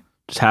 Like, hey.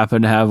 Just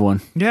happened to have one.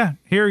 Yeah,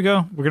 here we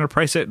go. We're going to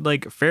price it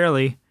like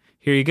fairly.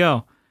 Here you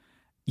go.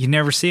 You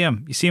never see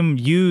them. You see them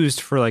used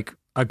for like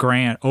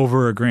 $1,000,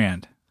 over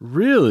 $1,000.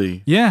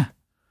 Really? Yeah.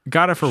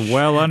 Got it for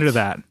well under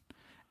that.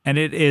 And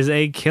it is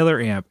a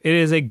killer amp. It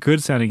is a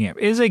good sounding amp.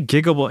 It is a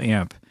giggable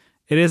amp.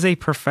 It is a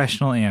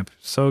professional amp.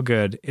 So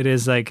good. It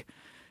is like,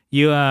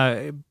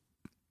 I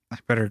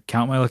better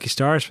count my lucky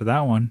stars for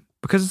that one.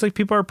 Because it's like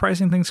people are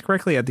pricing things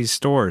correctly at these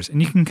stores.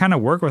 And you can kind of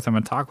work with them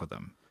and talk with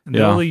them. And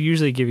they'll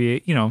usually give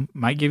you,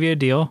 might give you a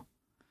deal.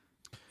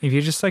 If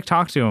you just like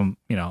talk to them,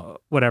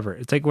 whatever.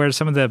 It's like where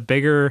some of the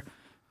bigger,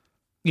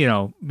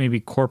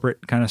 maybe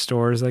corporate kind of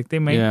stores, like they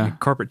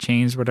might, corporate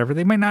chains, whatever,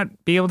 they might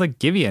not be able to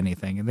give you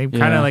anything. And they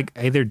kind of like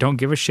either don't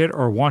give a shit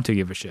or want to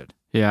give a shit.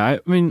 Yeah.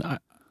 I mean,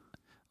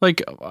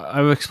 like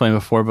I've explained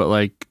before, but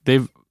like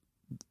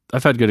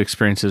I've had good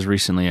experiences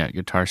recently at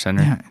Guitar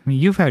Center. Yeah. I mean,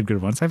 you've had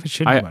good ones. I've had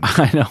shitty ones.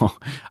 I know.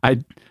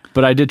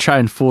 But I did try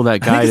and fool that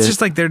guy. I think it's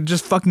just like they're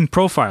just fucking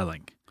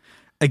profiling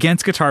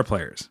against guitar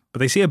players, but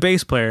they see a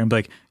bass player and be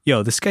like,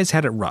 yo, this guy's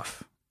had it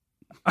rough.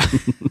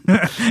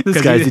 This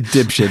guy's a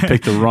dipshit.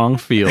 Picked the wrong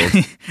field.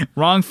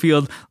 Wrong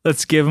field.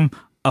 Let's give him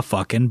a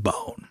fucking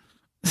bone.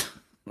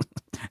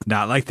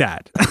 Not like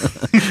that.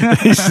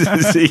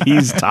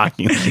 He's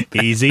talking.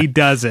 Easy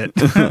does it.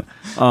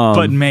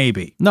 But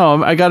maybe.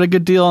 No, I got a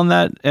good deal on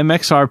that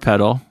MXR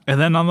pedal. And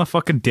then on the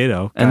fucking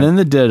Ditto. And then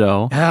the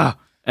Ditto. Yeah.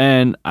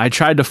 And I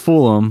tried to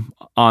fool him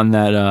on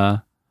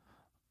that.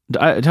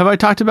 Have I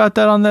talked about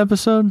that on the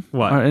episode?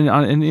 What? Or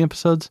in the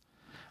episodes?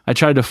 I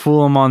tried to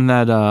fool him on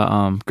that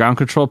ground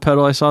control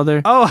pedal I saw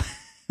there. Oh,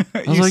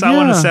 you saw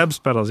one of Seb's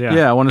pedals, yeah.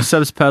 Yeah, one of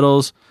Seb's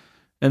pedals.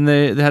 And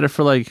they had it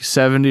for like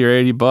 $70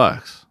 or $80.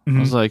 Mm-hmm. I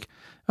was like,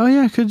 oh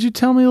yeah, could you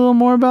tell me a little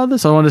more about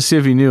this? I wanted to see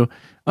if he knew.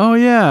 Oh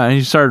yeah. And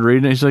he started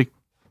reading it. He's like,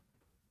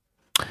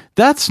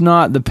 that's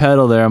not the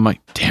pedal there. I'm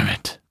like, damn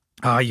it.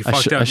 Oh, you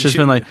fucked up. I should have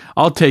been like,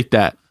 I'll take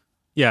that.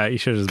 Yeah, you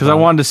should have. Because I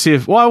wanted to see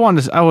if. Well,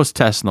 I was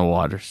testing the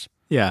waters.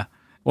 Yeah.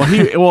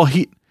 Well,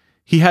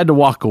 he had to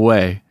walk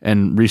away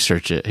and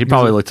research it. He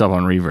probably looked up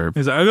on Reverb.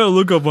 He's like, I gotta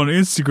look up on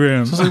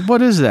Instagram. So I was like,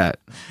 what is that?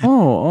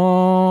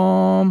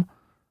 Oh,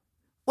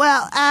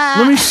 well,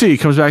 let me see. He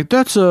comes back.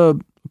 That's a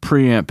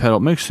preamp pedal.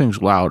 It makes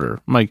things louder.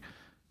 I'm like,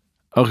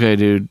 okay,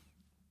 dude.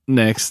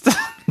 Next.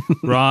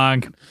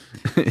 Wrong.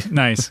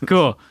 Nice.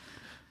 Cool.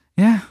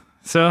 Yeah.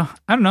 So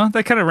I don't know.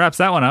 That kind of wraps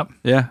that one up.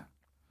 Yeah.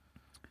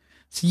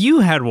 So you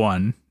had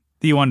one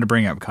that you wanted to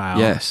bring up, Kyle.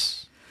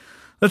 Yes.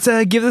 Let's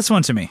give this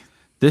one to me.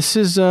 This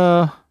is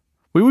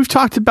we've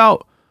talked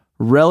about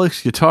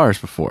Relics guitars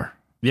before.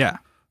 Yeah.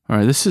 All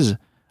right, this is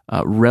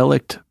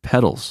Relic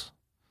pedals.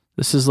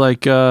 This is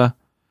like pedal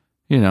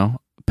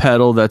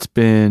that's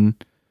been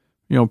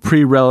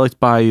pre-reliced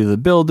by the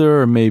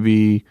builder, or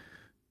maybe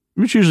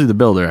it's usually the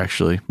builder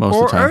actually most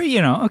of the time.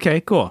 Or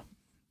okay, cool.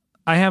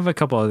 I have a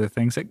couple other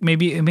things that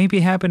maybe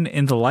happened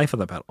in the life of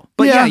the pedal.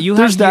 But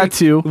there's that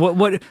too.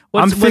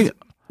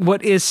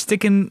 What is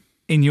sticking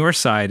in your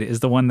side is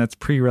the one that's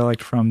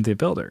pre-reliced from the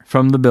builder.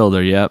 From the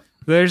builder, yep.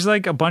 There's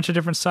like a bunch of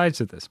different sides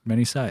to this,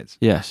 many sides.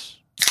 Yes,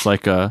 it's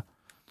like a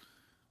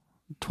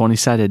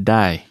 20-sided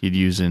die you'd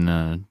use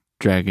in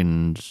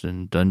Dragons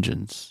and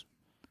Dungeons.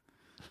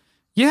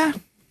 Yeah.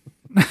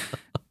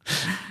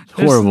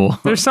 Horrible.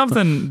 There's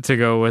something to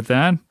go with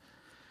that.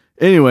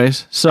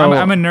 Anyways, so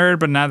I'm a nerd,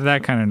 but not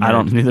that kind of nerd. I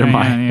don't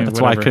neither.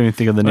 That's why I couldn't even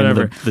think of the name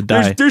of the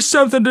die. There's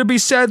something to be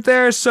said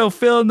there. So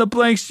fill in the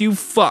blanks, you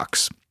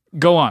fucks.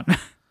 Go on.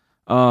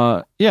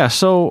 Yeah.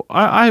 So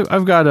I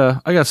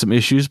got some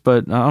issues,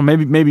 but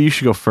maybe you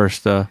should go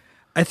first. I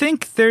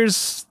think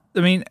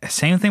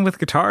same thing with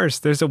guitars.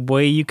 There's a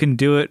way you can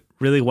do it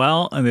really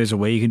well, and there's a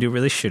way you can do it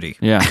really shitty.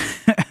 Yeah.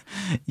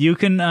 You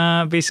can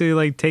basically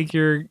like take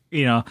your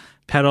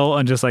pedal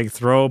and just like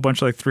throw a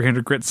bunch of like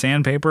 300 grit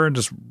sandpaper and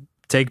just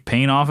take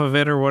paint off of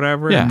it or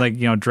whatever, and like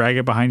drag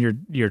it behind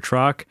your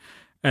truck,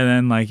 and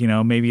then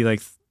maybe they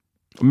have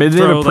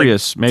a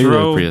Prius,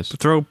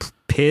 throw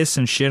piss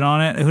and shit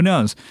on it. Who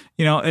knows?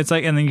 It's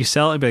like, and then you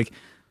sell it, be like,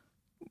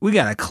 we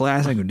got a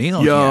classic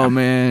deal. Yo,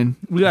 man,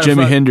 we got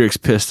Jimi Hendrix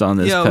pissed on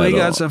this. Yo, pedal. We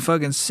got some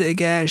fucking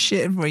sick ass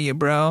shit for you,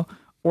 bro.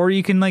 Or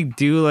you can like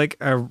do like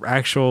a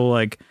actual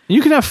like.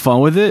 You can have fun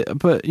with it,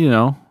 but I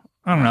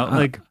don't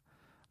know,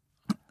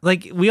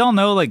 like we all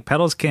know like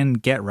pedals can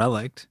get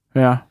reliced.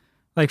 Yeah.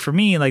 Like for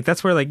me, like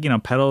that's where like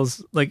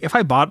pedals. Like if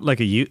I bought like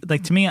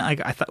to me,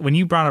 like I thought when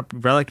you brought up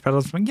relic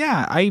pedals, I'm like,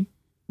 yeah, I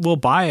will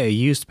buy a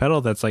used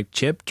pedal that's like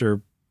chipped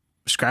or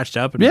scratched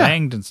up and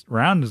banged and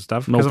around and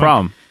stuff. No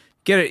problem. Like,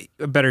 get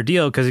a better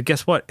deal because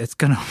guess what? It's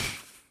gonna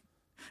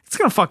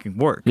fucking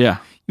work. Yeah.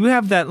 You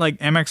have that like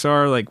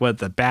MXR, like what,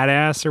 the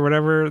Badass or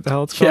whatever the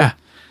hell it's called. Yeah.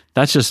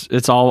 That's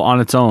it's all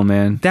on its own,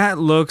 man. That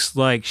looks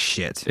like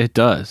shit. It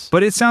does.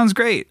 But it sounds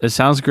great.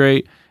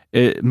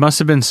 It must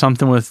have been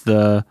something with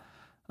the.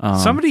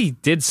 Somebody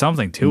did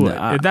something to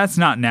it. That's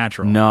not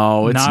natural.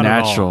 No, it's not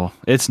natural.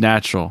 It's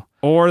natural.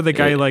 Or the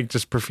guy like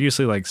just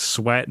profusely like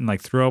sweat and like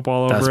threw up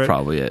all over it. That's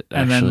probably it.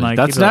 Actually. And then like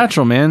that's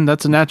natural, man.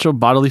 That's a natural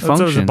bodily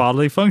function. That's a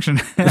bodily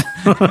function.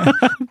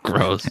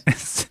 Gross.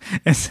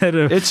 Instead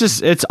of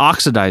it's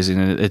oxidizing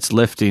and it's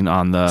lifting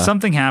on the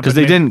something happened because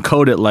they didn't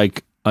coat it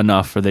like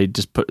enough, or they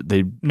just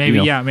maybe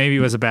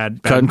it was a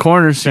bad cutting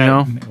corners.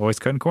 Always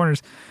cutting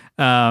corners.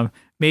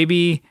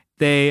 Maybe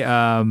they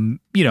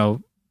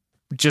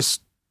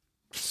just.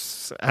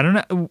 I don't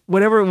know,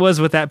 whatever it was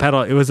with that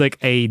pedal, it was like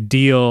a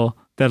deal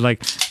that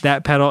like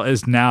that pedal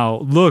is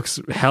now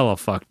looks hella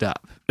fucked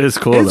up. It's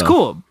cool. It's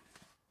cool.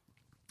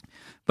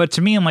 But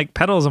to me, I'm like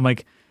pedals. I'm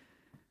like,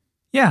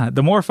 yeah,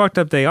 the more fucked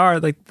up they are,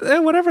 like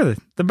whatever,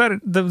 the better,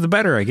 the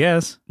better, I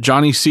guess.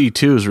 Johnny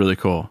C2 is really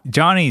cool.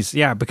 Johnny's,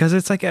 yeah, because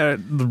it's like a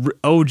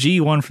OG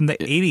one from the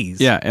 80s.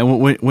 Yeah,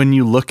 and when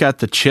you look at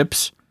the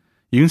chips,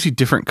 you can see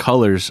different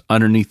colors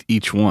underneath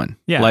each one.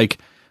 Yeah, like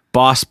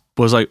Boss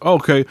was like,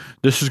 okay,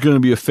 this is going to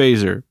be a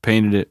phaser.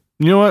 Painted it.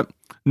 You know what?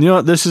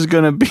 This is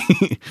going to be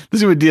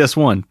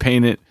DS1.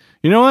 Paint it.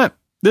 You know what?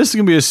 This is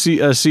going to be a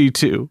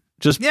C2.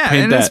 Just paint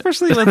and that.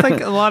 Especially with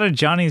like a lot of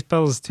Johnny's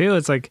pedals too.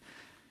 It's like,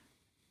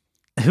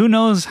 who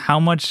knows how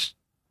much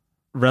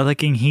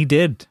relicking he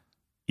did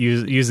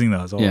using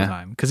those all the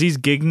time. Because he's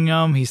gigging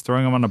them, he's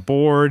throwing them on a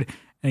board,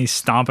 and he's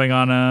stomping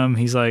on them.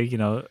 He's like,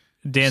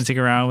 dancing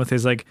around with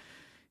his like,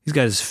 he's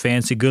got his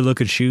fancy,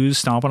 good-looking shoes,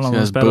 stomping on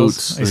those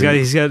pedals. He's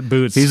got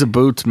boots. He's a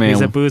boots man.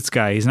 He's a boots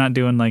guy. He's not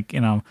doing like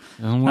Kyle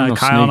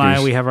and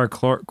I. We have our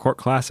court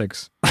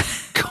classics.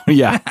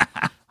 Yeah,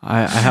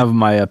 I have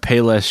my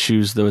Payless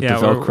shoes with the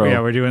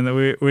Velcro.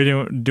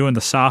 We're doing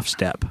the soft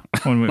step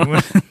when we.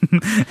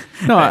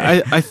 No,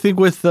 I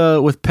think with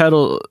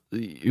pedal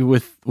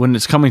when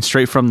it's coming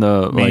straight from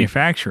the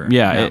manufacturer.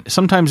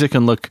 Sometimes it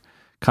can look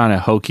kind of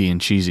hokey and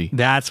cheesy.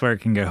 That's where it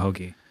can get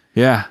hokey.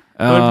 Yeah,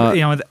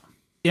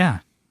 yeah.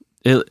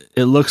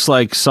 It looks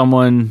like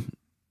someone,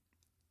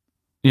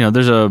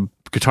 there's a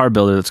guitar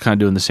builder that's kind of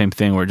doing the same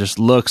thing where it just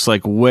looks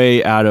like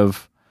way out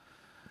of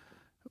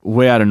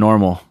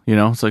normal.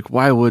 It's like,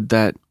 why would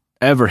that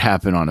ever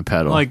happen on a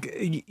pedal?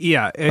 Like,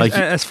 yeah. Like,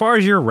 as far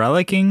as your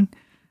relicking,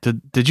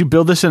 did you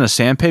build this in a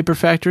sandpaper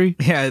factory?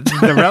 Yeah, the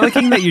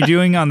relicking that you're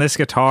doing on this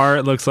guitar,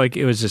 it looks like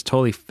it was just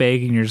totally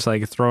fake, and you're just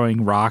like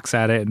throwing rocks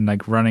at it and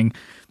like running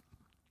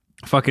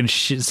fucking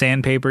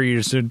sandpaper.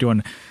 You're just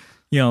doing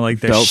like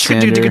the belt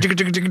sander.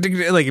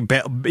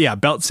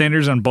 Belt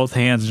sanders on both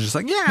hands, and just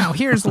like, yeah,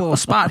 here's a little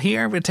spot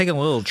here. I'm gonna take a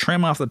little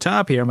trim off the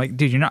top here. I'm like,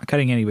 dude, you're not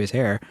cutting anybody's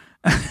hair.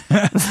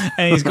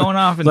 And he's going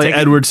off and like taking,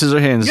 Edward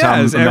Scissorhands. Yeah,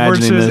 I'm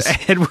imagining this.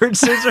 Edward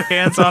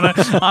Scissorhands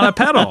on a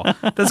pedal.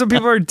 That's what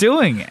people are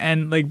doing,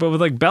 and but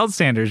with belt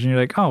sanders, and you're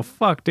like, oh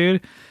fuck,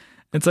 dude.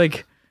 It's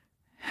like,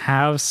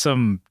 have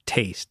some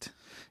taste.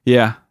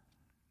 Yeah,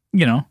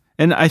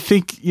 And I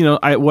think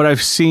what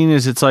I've seen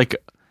is it's like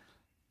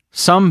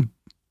some.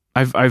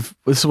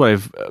 This is what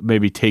I've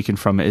maybe taken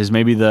from it is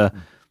maybe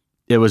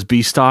it was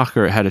B stock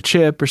or it had a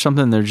chip or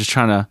something. They're just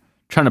trying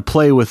to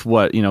play with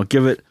what,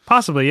 give it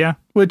possibly. Yeah.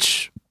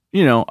 Which,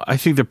 I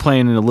think they're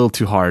playing it a little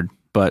too hard,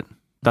 but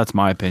that's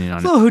my opinion on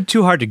it. A little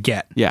too hard to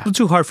get. Yeah. A little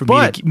too hard for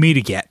me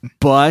to get.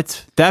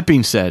 But that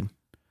being said,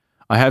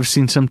 I have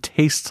seen some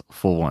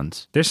tasteful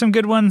ones. There's some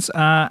good ones.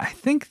 I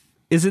think,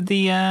 is it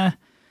the,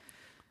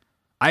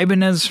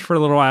 Ibanez for a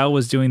little while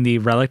was doing the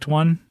Relic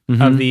one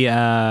of the,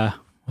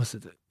 was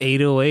it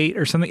 808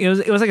 or something? It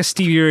was like a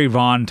Stevie Ray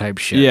Vaughan type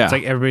shit. Yeah. It's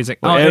like everybody's like,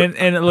 oh,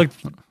 and it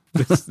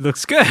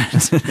looks good.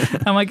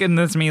 I'm like, and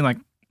that's me like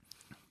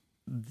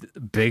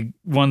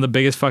one of the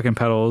biggest fucking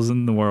pedals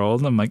in the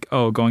world. I'm like,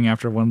 oh, going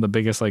after one of the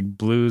biggest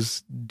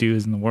blues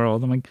dudes in the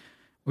world. I'm like,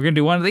 we're gonna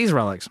do one of these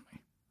Relics.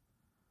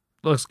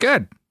 Looks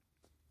good.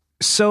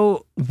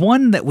 So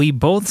one that we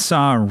both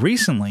saw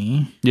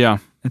recently. Yeah.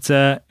 It's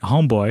a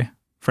homeboy,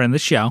 friend of the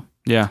show.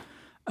 Yeah.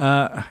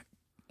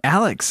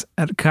 Alex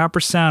at Copper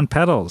Sound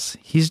Pedals.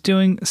 He's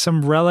doing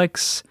some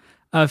relics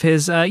of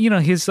his,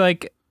 his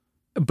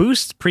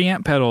boost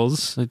preamp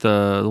pedals, like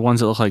the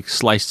ones that look like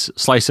slice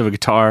of a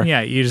guitar.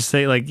 Yeah, you just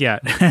say like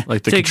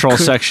the control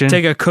section.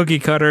 Take a cookie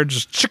cutter,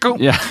 just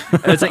chickle. Yeah,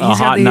 it's like a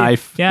hot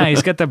knife. Yeah,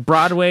 he's got the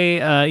Broadway,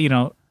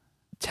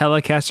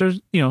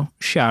 Telecaster,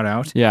 shout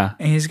out. Yeah,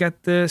 and he's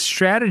got the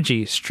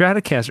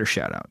Stratocaster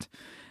shout out.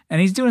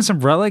 And he's doing some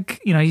relic.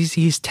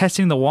 He's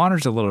testing the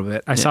waters a little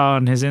bit. I saw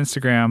on his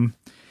Instagram.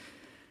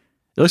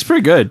 It looks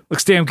pretty good.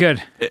 Looks damn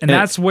good. And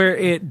that's where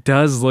it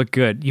does look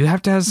good. You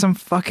have to have some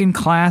fucking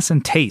class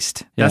and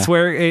taste. Yeah. That's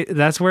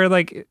where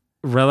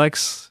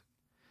Relics.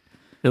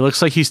 It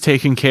looks like he's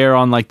taking care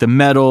on the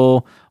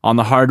metal, on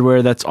the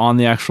hardware that's on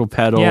the actual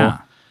pedal. Yeah.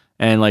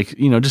 And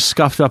just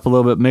scuffed up a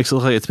little bit, makes it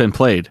look like it's been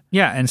played.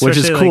 Yeah, and which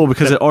is cool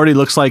because it already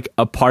looks like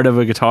a part of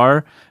a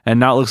guitar, and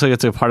now it looks like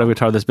it's a part of a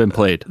guitar that's been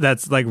played.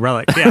 That's like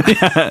Relic,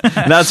 yeah.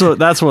 That's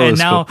what. And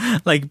now,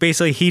 cool.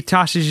 Basically, he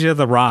tosses you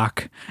the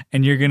rock,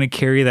 and you're gonna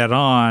carry that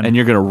on, and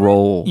you're gonna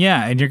roll.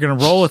 Yeah, and you're gonna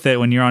roll with it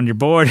when you're on your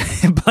board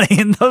and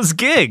playing those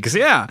gigs.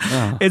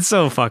 Yeah, It's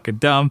so fucking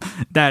dumb,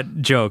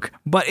 that joke,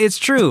 but it's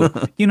true.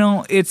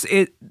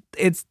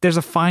 It's there's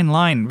a fine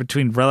line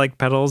between Relic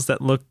pedals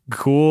that look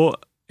cool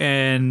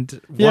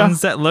and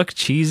ones that look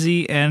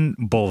cheesy and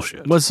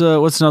bullshit. What's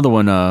another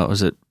one?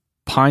 Was it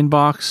Pine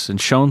Box and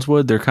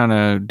Shoneswood? They're kind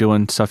of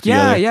doing stuff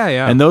together.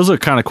 Yeah. And those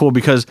look kind of cool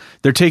because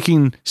they're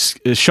taking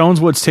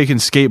Shoneswood's taking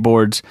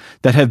skateboards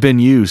that have been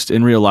used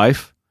in real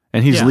life,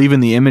 and he's leaving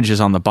the images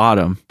on the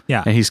bottom.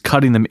 Yeah, and he's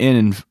cutting them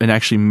in and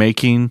actually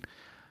making,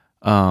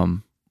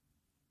 an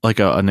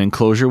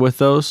enclosure with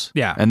those.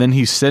 Yeah, and then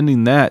he's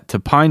sending that to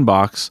Pine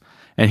Box.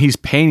 And he's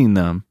painting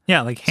them.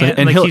 Yeah,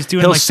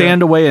 he'll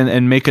sand away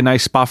and make a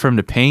nice spot for him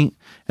to paint,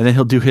 and then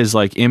he'll do his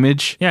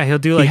image. Yeah, he'll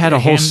do he had a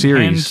whole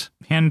series,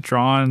 hand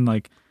drawn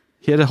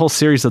he had a whole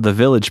series of the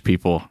Village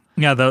people.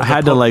 Yeah, I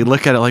had to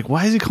look at it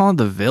why is he calling it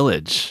the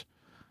Village?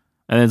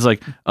 And it's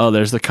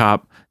there's the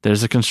cop,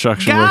 there's the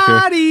construction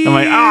worker. I'm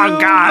like, oh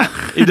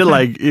god, he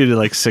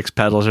did 6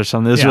 pedals or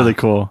something. It's really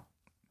cool.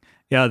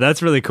 Yeah,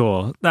 that's really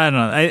cool. I don't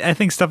know. I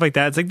think stuff like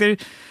that. It's like there.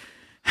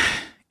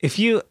 If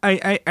you,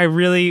 I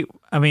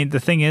mean, the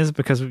thing is,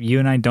 because you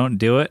and I don't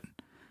do it,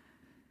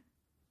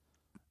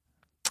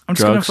 I'm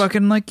just going to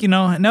fucking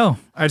no,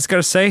 I just got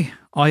to say,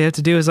 all you have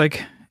to do is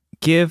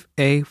give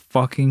a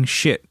fucking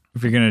shit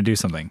if you're going to do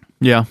something.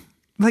 Yeah.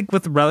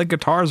 With Relic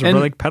guitars or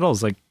Relic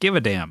pedals, give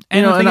a damn.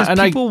 And the thing is,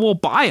 people will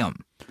buy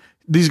them.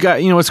 These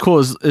guys, what's cool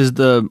is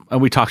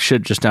we talked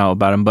shit just now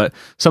about them, but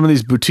some of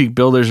these boutique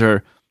builders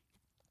they're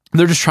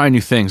just trying new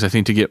things, I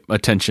think, to get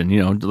attention,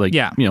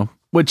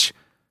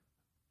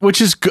 which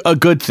is a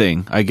good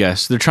thing, I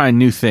guess. They're trying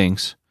new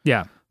things.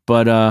 Yeah.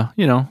 But,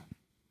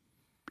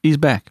 ease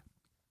back.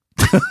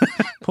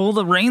 Pull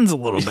the reins a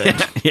little bit.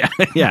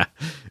 Yeah.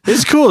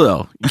 It's cool,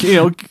 though.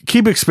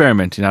 Keep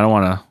experimenting. I don't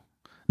want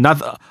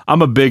to...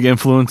 I'm a big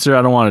influencer.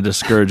 I don't want to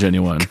discourage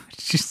anyone.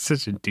 She's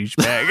such a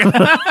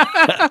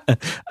douchebag.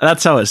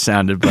 That's how it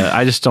sounded, but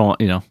I just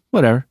don't,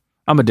 whatever.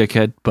 I'm a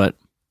dickhead, but...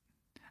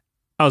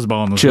 I was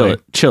balling this way.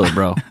 Chill it,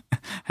 bro.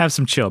 Have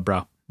some chill,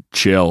 bro.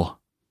 Chill.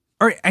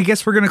 All right, I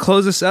guess we're going to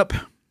close this up.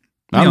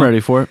 I'm ready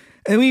for it.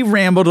 And we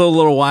rambled a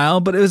little while,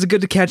 but it was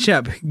good to catch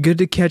up. Good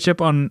to catch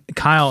up on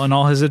Kyle and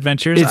all his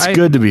adventures. It's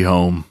good to be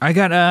home. I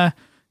got I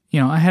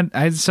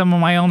had some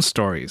of my own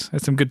stories. I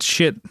had some good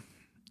shit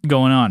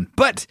going on.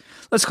 But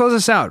let's close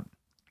this out.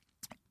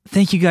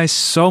 Thank you guys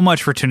so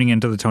much for tuning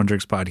into the Tone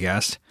Jerks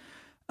podcast.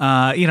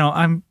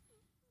 I'm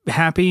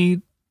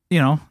happy,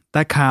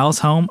 that Kyle's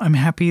home. I'm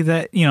happy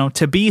that,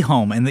 to be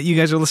home and that you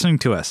guys are listening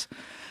to us.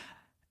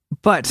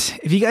 But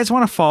if you guys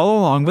want to follow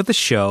along with the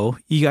show,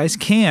 you guys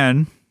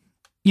can,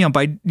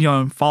 by,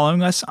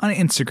 following us on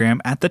Instagram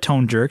at The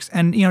Tone Jerks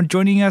and,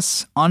 joining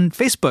us on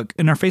Facebook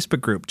in our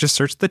Facebook group. Just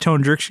search The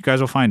Tone Jerks. You guys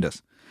will find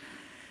us.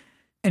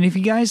 And if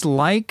you guys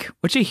like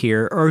what you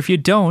hear, or if you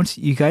don't,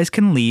 you guys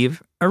can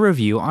leave a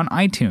review on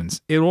iTunes.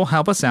 It will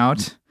help us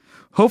out.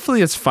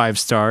 Hopefully it's 5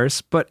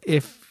 stars, but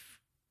if,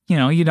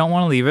 you don't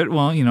want to leave it,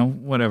 well,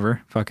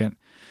 whatever, fuck it.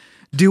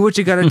 Do what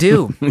you got to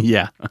do.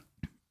 Yeah.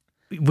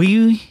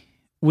 We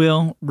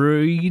will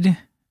read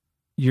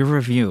your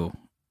review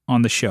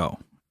on the show.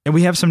 And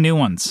we have some new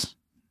ones.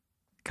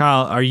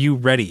 Kyle, are you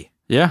ready?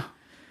 Yeah.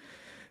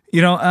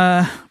 We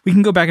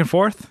can go back and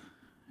forth.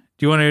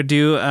 Do you want to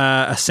do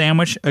a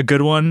sandwich, a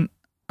good one,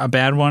 a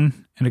bad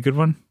one, and a good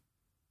one?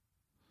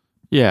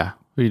 Yeah,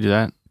 we can do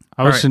that.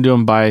 I was going to do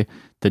them by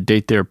the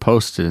date they were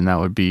posted, and that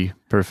would be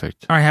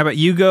perfect. All right, how about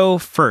you go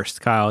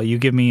first, Kyle? You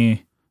give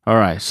me... All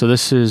right, so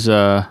this is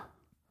the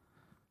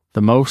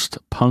Most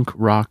Punk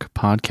Rock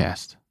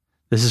Podcast.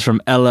 This is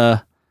from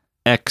Ella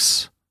XIII.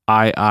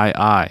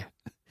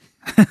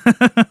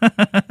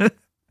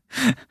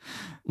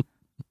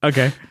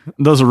 Okay.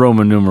 Those are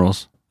Roman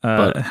numerals.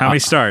 But how many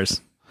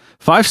stars?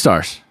 5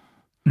 stars.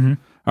 Mm-hmm.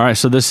 All right,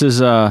 so this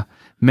is,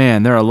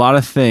 man, there are a lot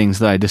of things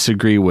that I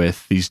disagree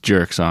with these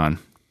jerks on.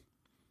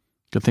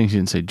 Good thing you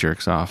didn't say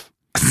jerks off.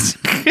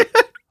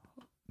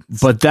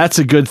 But that's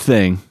a good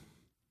thing,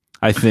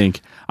 I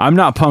think. I'm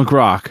not punk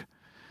rock.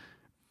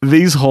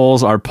 These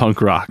holes are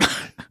punk rock.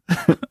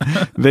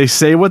 They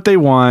say what they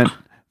want.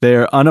 They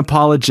are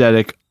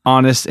unapologetic,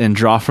 honest, and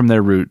draw from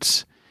their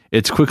roots.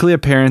 It's quickly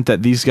apparent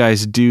that these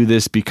guys do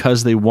this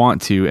because they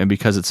want to and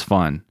because it's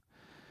fun.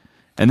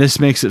 And this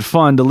makes it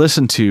fun to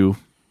listen to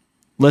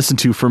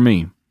for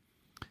me.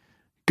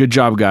 Good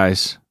job,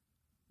 guys.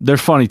 They're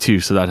funny too,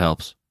 so that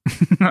helps.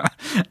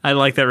 I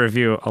like that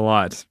review a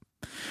lot.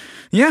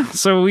 Yeah,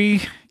 so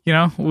we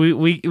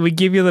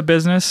give you the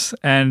business,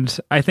 and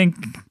I think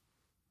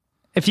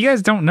if you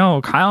guys don't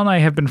know, Kyle and I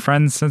have been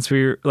friends since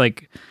we were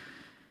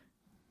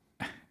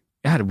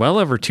well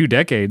over 2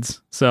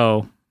 decades.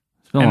 So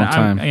it's been a long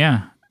time.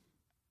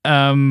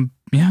 I'm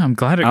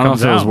glad it comes out. I don't know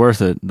if it was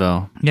worth it,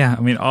 though. Yeah,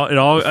 I mean, it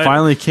all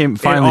finally came.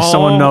 Finally,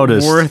 someone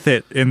noticed. Worth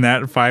it in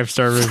that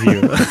 5-star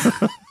review.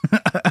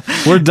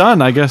 We're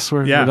done. I guess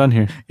we're done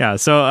here. Yeah,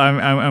 so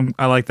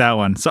I like that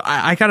one. So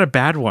I got a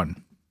bad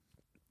one.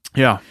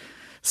 Yeah.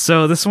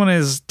 So this one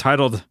is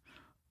titled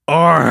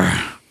 "R."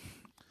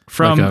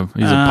 From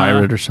he's a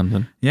pirate or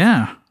something.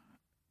 Yeah,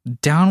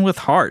 Down with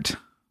Heart.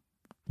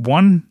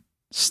 1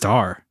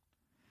 star.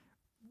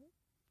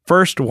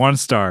 First 1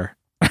 star.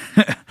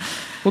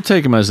 We'll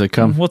take them as they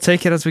come. We'll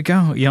take it as we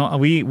go.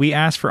 We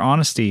asked for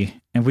honesty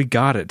and we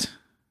got it.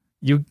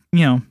 You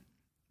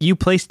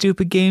play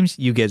stupid games,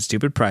 you get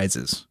stupid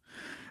prizes.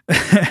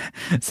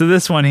 So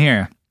this one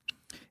here,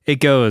 it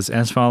goes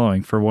as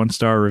following for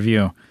 1-star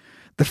review.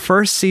 The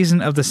first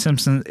season of The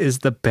Simpsons is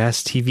the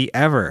best TV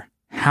ever.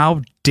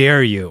 How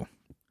dare you?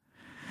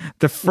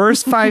 The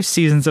first 5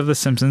 seasons of The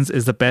Simpsons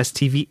is the best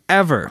TV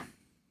ever.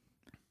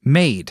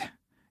 Made.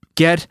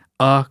 Get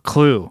a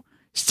clue.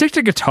 Stick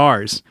to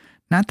guitars.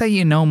 Not that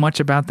you know much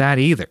about that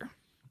either.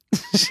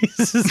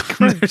 Jesus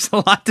Christ. There's a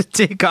lot to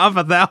take off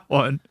of that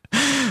one.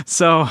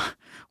 So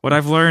what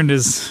I've learned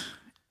is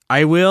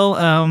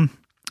I'll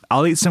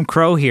eat some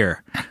crow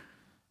here.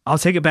 I'll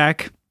take it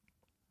back.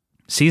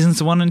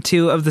 Seasons 1 and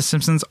 2 of The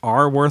Simpsons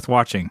are worth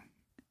watching.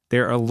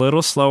 They're a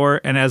little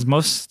slower, and as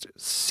most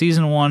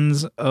season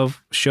 1s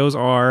of shows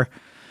are,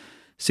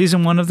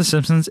 season 1 of The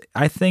Simpsons,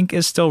 I think,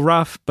 is still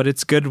rough, but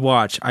it's good to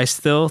watch. I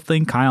still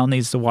think Kyle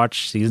needs to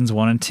watch seasons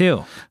 1 and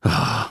 2.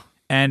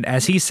 And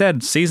as he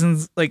said,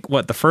 seasons,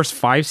 the first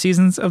 5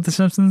 seasons of The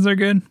Simpsons are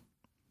good?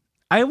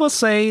 I will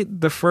say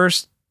the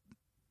first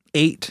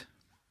 8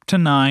 to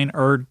 9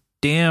 are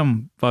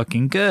damn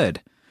fucking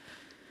good.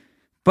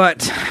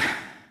 But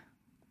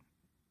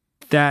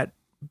that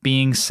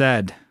being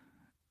said,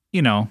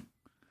 I'll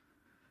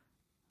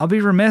be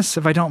remiss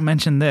if I don't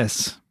mention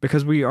this,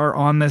 because we are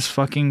on this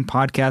fucking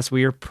podcast.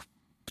 We are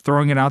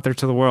throwing it out there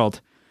to the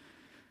world.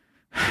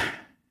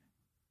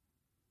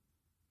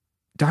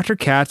 Dr.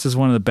 Katz is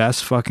one of the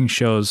best fucking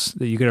shows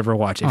that you could ever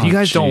watch. If you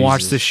guys don't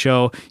watch this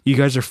show, you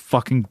guys are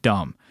fucking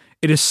dumb.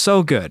 It is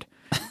so good.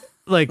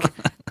 I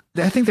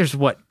think there's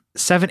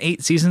 7,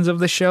 8 seasons of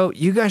the show.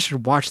 You guys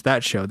should watch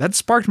that show. That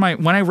sparked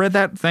when I read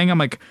that thing, I'm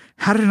like,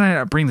 how did I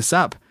not bring this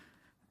up?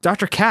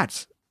 Dr.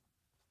 Katz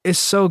is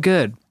so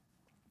good.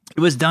 It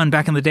was done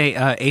back in the day.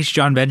 H.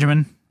 John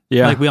Benjamin.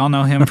 Yeah. We all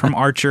know him from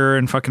Archer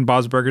and fucking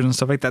Bob's Burgers and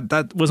stuff like that.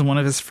 That was one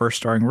of his first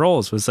starring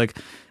roles, was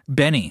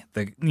Benny,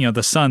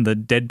 the son, the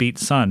deadbeat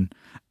son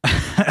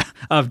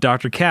of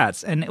Dr.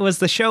 Katz. And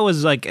the show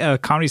was a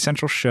Comedy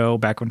Central show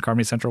back when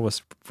Comedy Central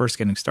was first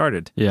getting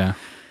started. Yeah.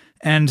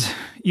 And,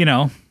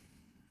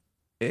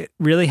 it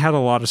really had a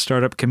lot of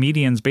startup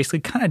comedians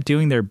basically kind of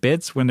doing their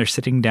bits when they're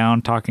sitting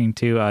down talking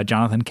to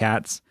Jonathan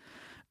Katz,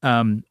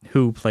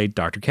 who played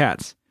Dr.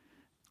 Katz.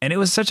 And it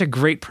was such a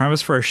great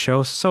premise for a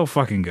show. So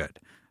fucking good.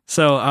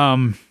 So, all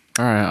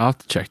right, I'll have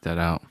to check that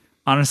out.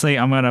 Honestly,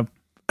 I'm going to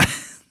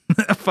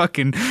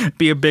fucking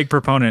be a big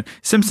proponent.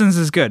 Simpsons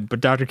is good,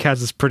 but Dr.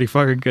 Katz is pretty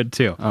fucking good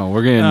too. Oh,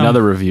 we're getting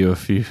another review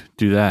if you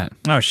do that.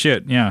 Oh,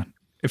 shit. Yeah.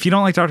 If you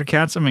don't like Dr.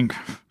 Katz, I mean,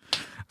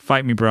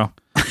 fight me, bro.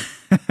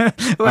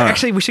 Well,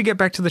 actually, we should get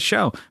back to the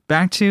show.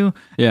 Back to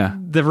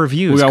the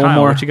reviews. We got Kyle, one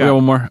more. What you got? We got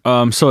one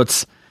more. So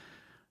it's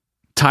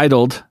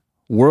titled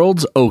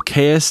World's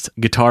Okayest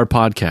Guitar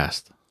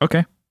Podcast.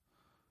 Okay.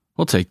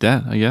 We'll take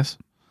that, I guess.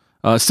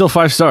 Still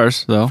 5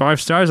 stars, though. 5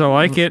 stars. I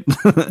like it.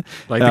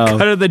 Like the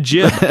cut of the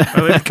jib.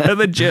 I like the cut of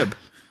the jib.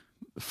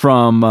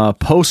 From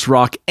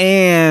post-rock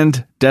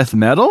and death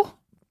metal?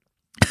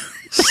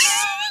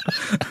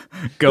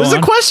 There's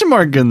a question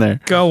mark in there.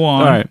 Go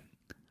on. All right.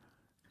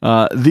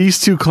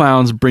 These two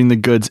clowns bring the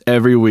goods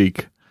every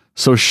week.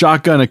 So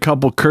shotgun a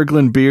couple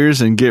Kirkland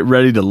beers and get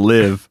ready to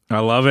live. I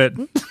love it.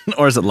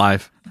 Or is it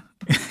live?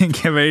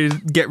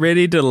 Get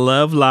ready to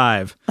love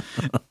live.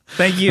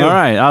 Thank you. All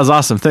right. That was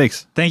awesome.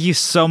 Thanks. Thank you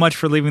so much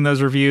for leaving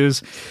those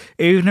reviews.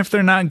 Even if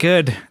they're not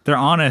good, they're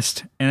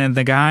honest. And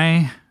the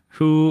guy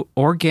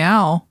or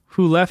gal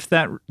who left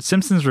that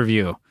Simpsons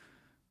review,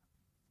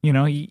 you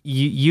know,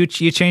 you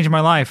changed my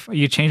life.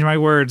 You changed my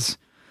words.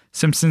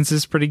 Simpsons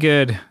is pretty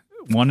good.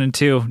 1 and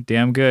 2,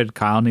 damn good.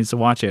 Kyle needs to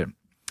watch it.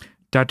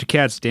 Dr.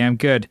 Katz, damn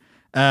good.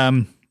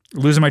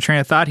 Losing my train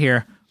of thought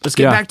here. Let's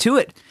get back to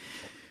it.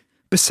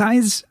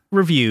 Besides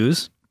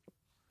reviews,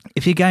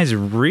 if you guys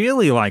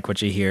really like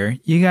what you hear,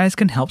 you guys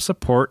can help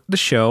support the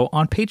show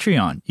on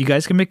Patreon. You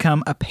guys can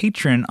become a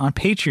patron on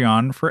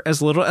Patreon for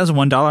as little as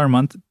 $1 a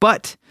month.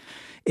 But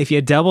if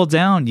you double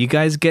down, you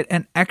guys get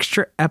an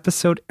extra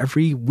episode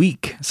every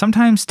week,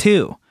 sometimes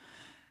 2.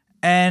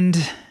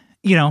 And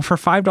you know, for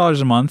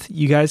 $5 a month,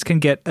 you guys can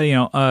get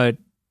a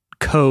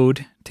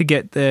code to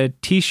get the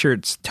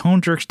t-shirts,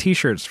 Tone Jerks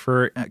t-shirts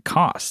for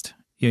cost.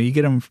 You know, you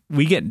get them.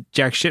 We get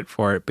jack shit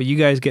for it, but you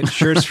guys get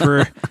shirts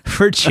for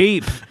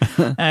cheap.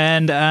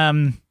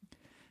 And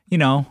you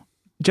know,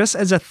 just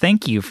as a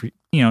thank you for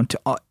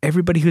to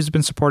everybody who's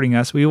been supporting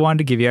us, we wanted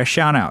to give you a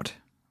shout out.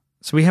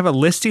 So we have a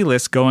listy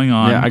list going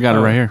on. Yeah, I got it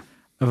right here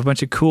of a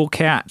bunch of cool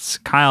cats.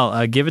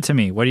 Kyle, give it to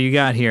me. What do you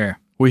got here?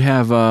 We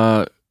have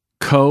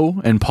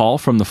Co and Paul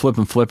from the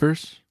Flippin'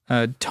 Flippers.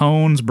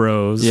 Tones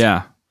Bros.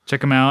 Yeah.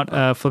 Check them out.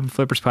 Flippin'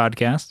 Flippers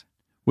podcast.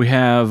 We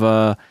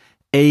have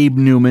Abe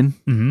Newman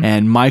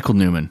and Michael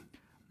Newman.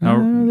 Are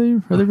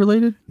they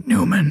related?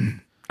 Newman.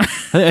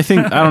 I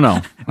think, I don't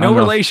know. No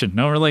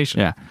relation.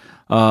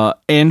 Yeah.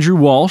 Andrew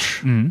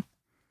Walsh.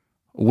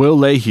 Will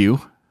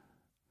Lehue.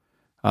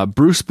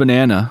 Bruce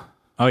Banana.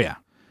 Oh, yeah.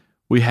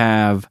 We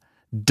have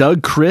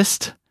Doug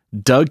Christ,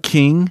 Doug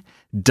King,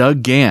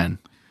 Doug Gann.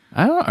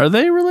 Are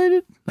they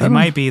related? They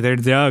might be. They're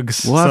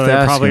Dougs. We'll so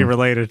they're probably him.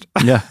 related.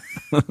 Yeah.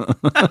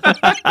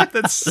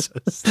 That's so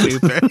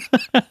stupid.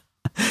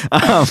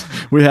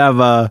 We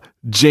have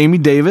Jamie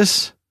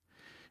Davis,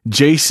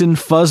 Jason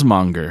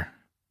Fuzzmonger,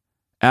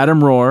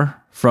 Adam Rohr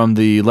from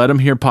the Let 'Em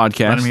Hear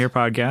podcast. Let 'Em Hear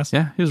podcast.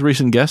 Yeah, he was a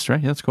recent guest,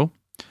 right? Yeah, that's cool.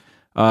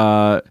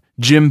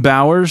 Jim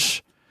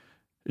Bowers,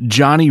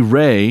 Johnny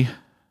Ray.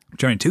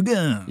 Johnny Two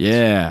Guns.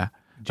 Yeah.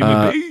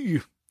 Jimmy B.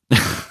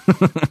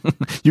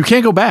 You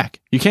can't go back.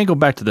 You can't go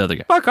back to the other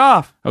guy. Fuck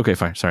off. Okay,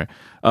 fine. Sorry.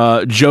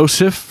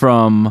 Joseph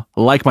from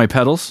Like My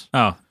Pedals.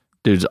 Oh.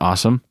 Dude's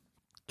awesome.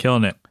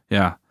 Killing it.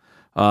 Yeah.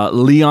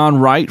 Leon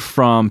Wright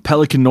from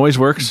Pelican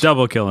Noiseworks.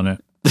 Double killing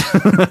it.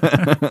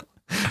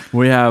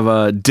 We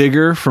have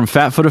Digger from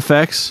Fatfoot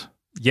Effects.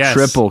 Yes.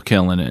 Triple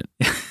killing it.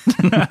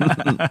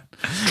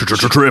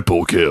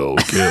 Triple kill.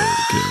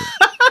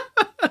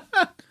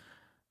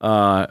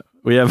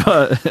 We have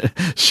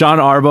Sean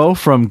Arbo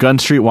from Gun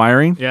Street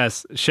Wiring.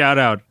 Yes. Shout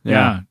out.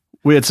 Yeah.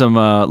 We had some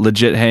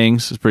legit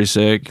hangs. It's pretty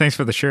sick. Thanks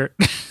for the shirt.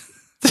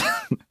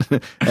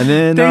 And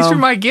then thanks for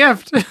my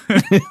gift. This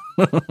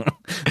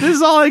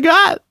is all I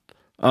got.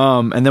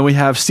 And then we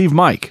have Steve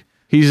Mike.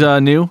 He's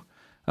new.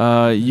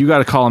 You got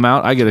to call him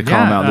out. I get to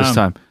call him out this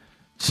time.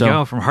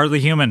 So from Hardly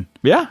Human.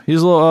 Yeah,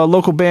 he's a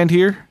local band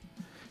here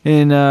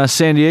in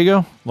San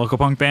Diego. Local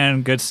punk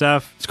band, good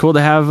stuff. It's cool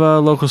to have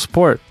local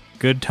support.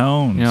 Good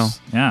tones. You know,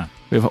 yeah.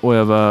 We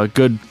have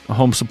good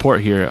home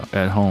support here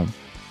at home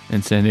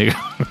in San Diego.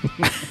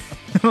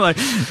 Like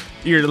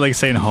you're like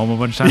saying home a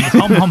bunch of times.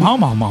 Home. Home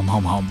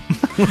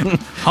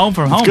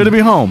from home. It's good to be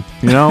home,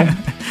 you know?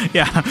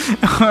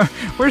 Yeah.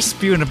 We're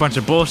spewing a bunch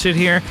of bullshit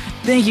here.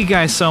 Thank you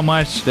guys so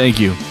much. Thank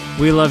you.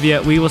 We love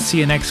you. We will see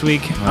you next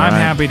week. I'm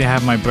happy to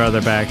have my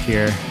brother back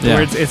here.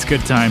 Yeah. It's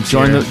good times.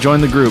 Join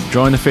the group.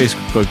 Join the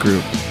Facebook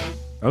group.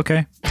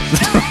 Okay.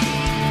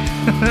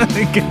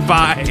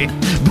 Goodbye.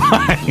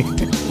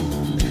 Bye.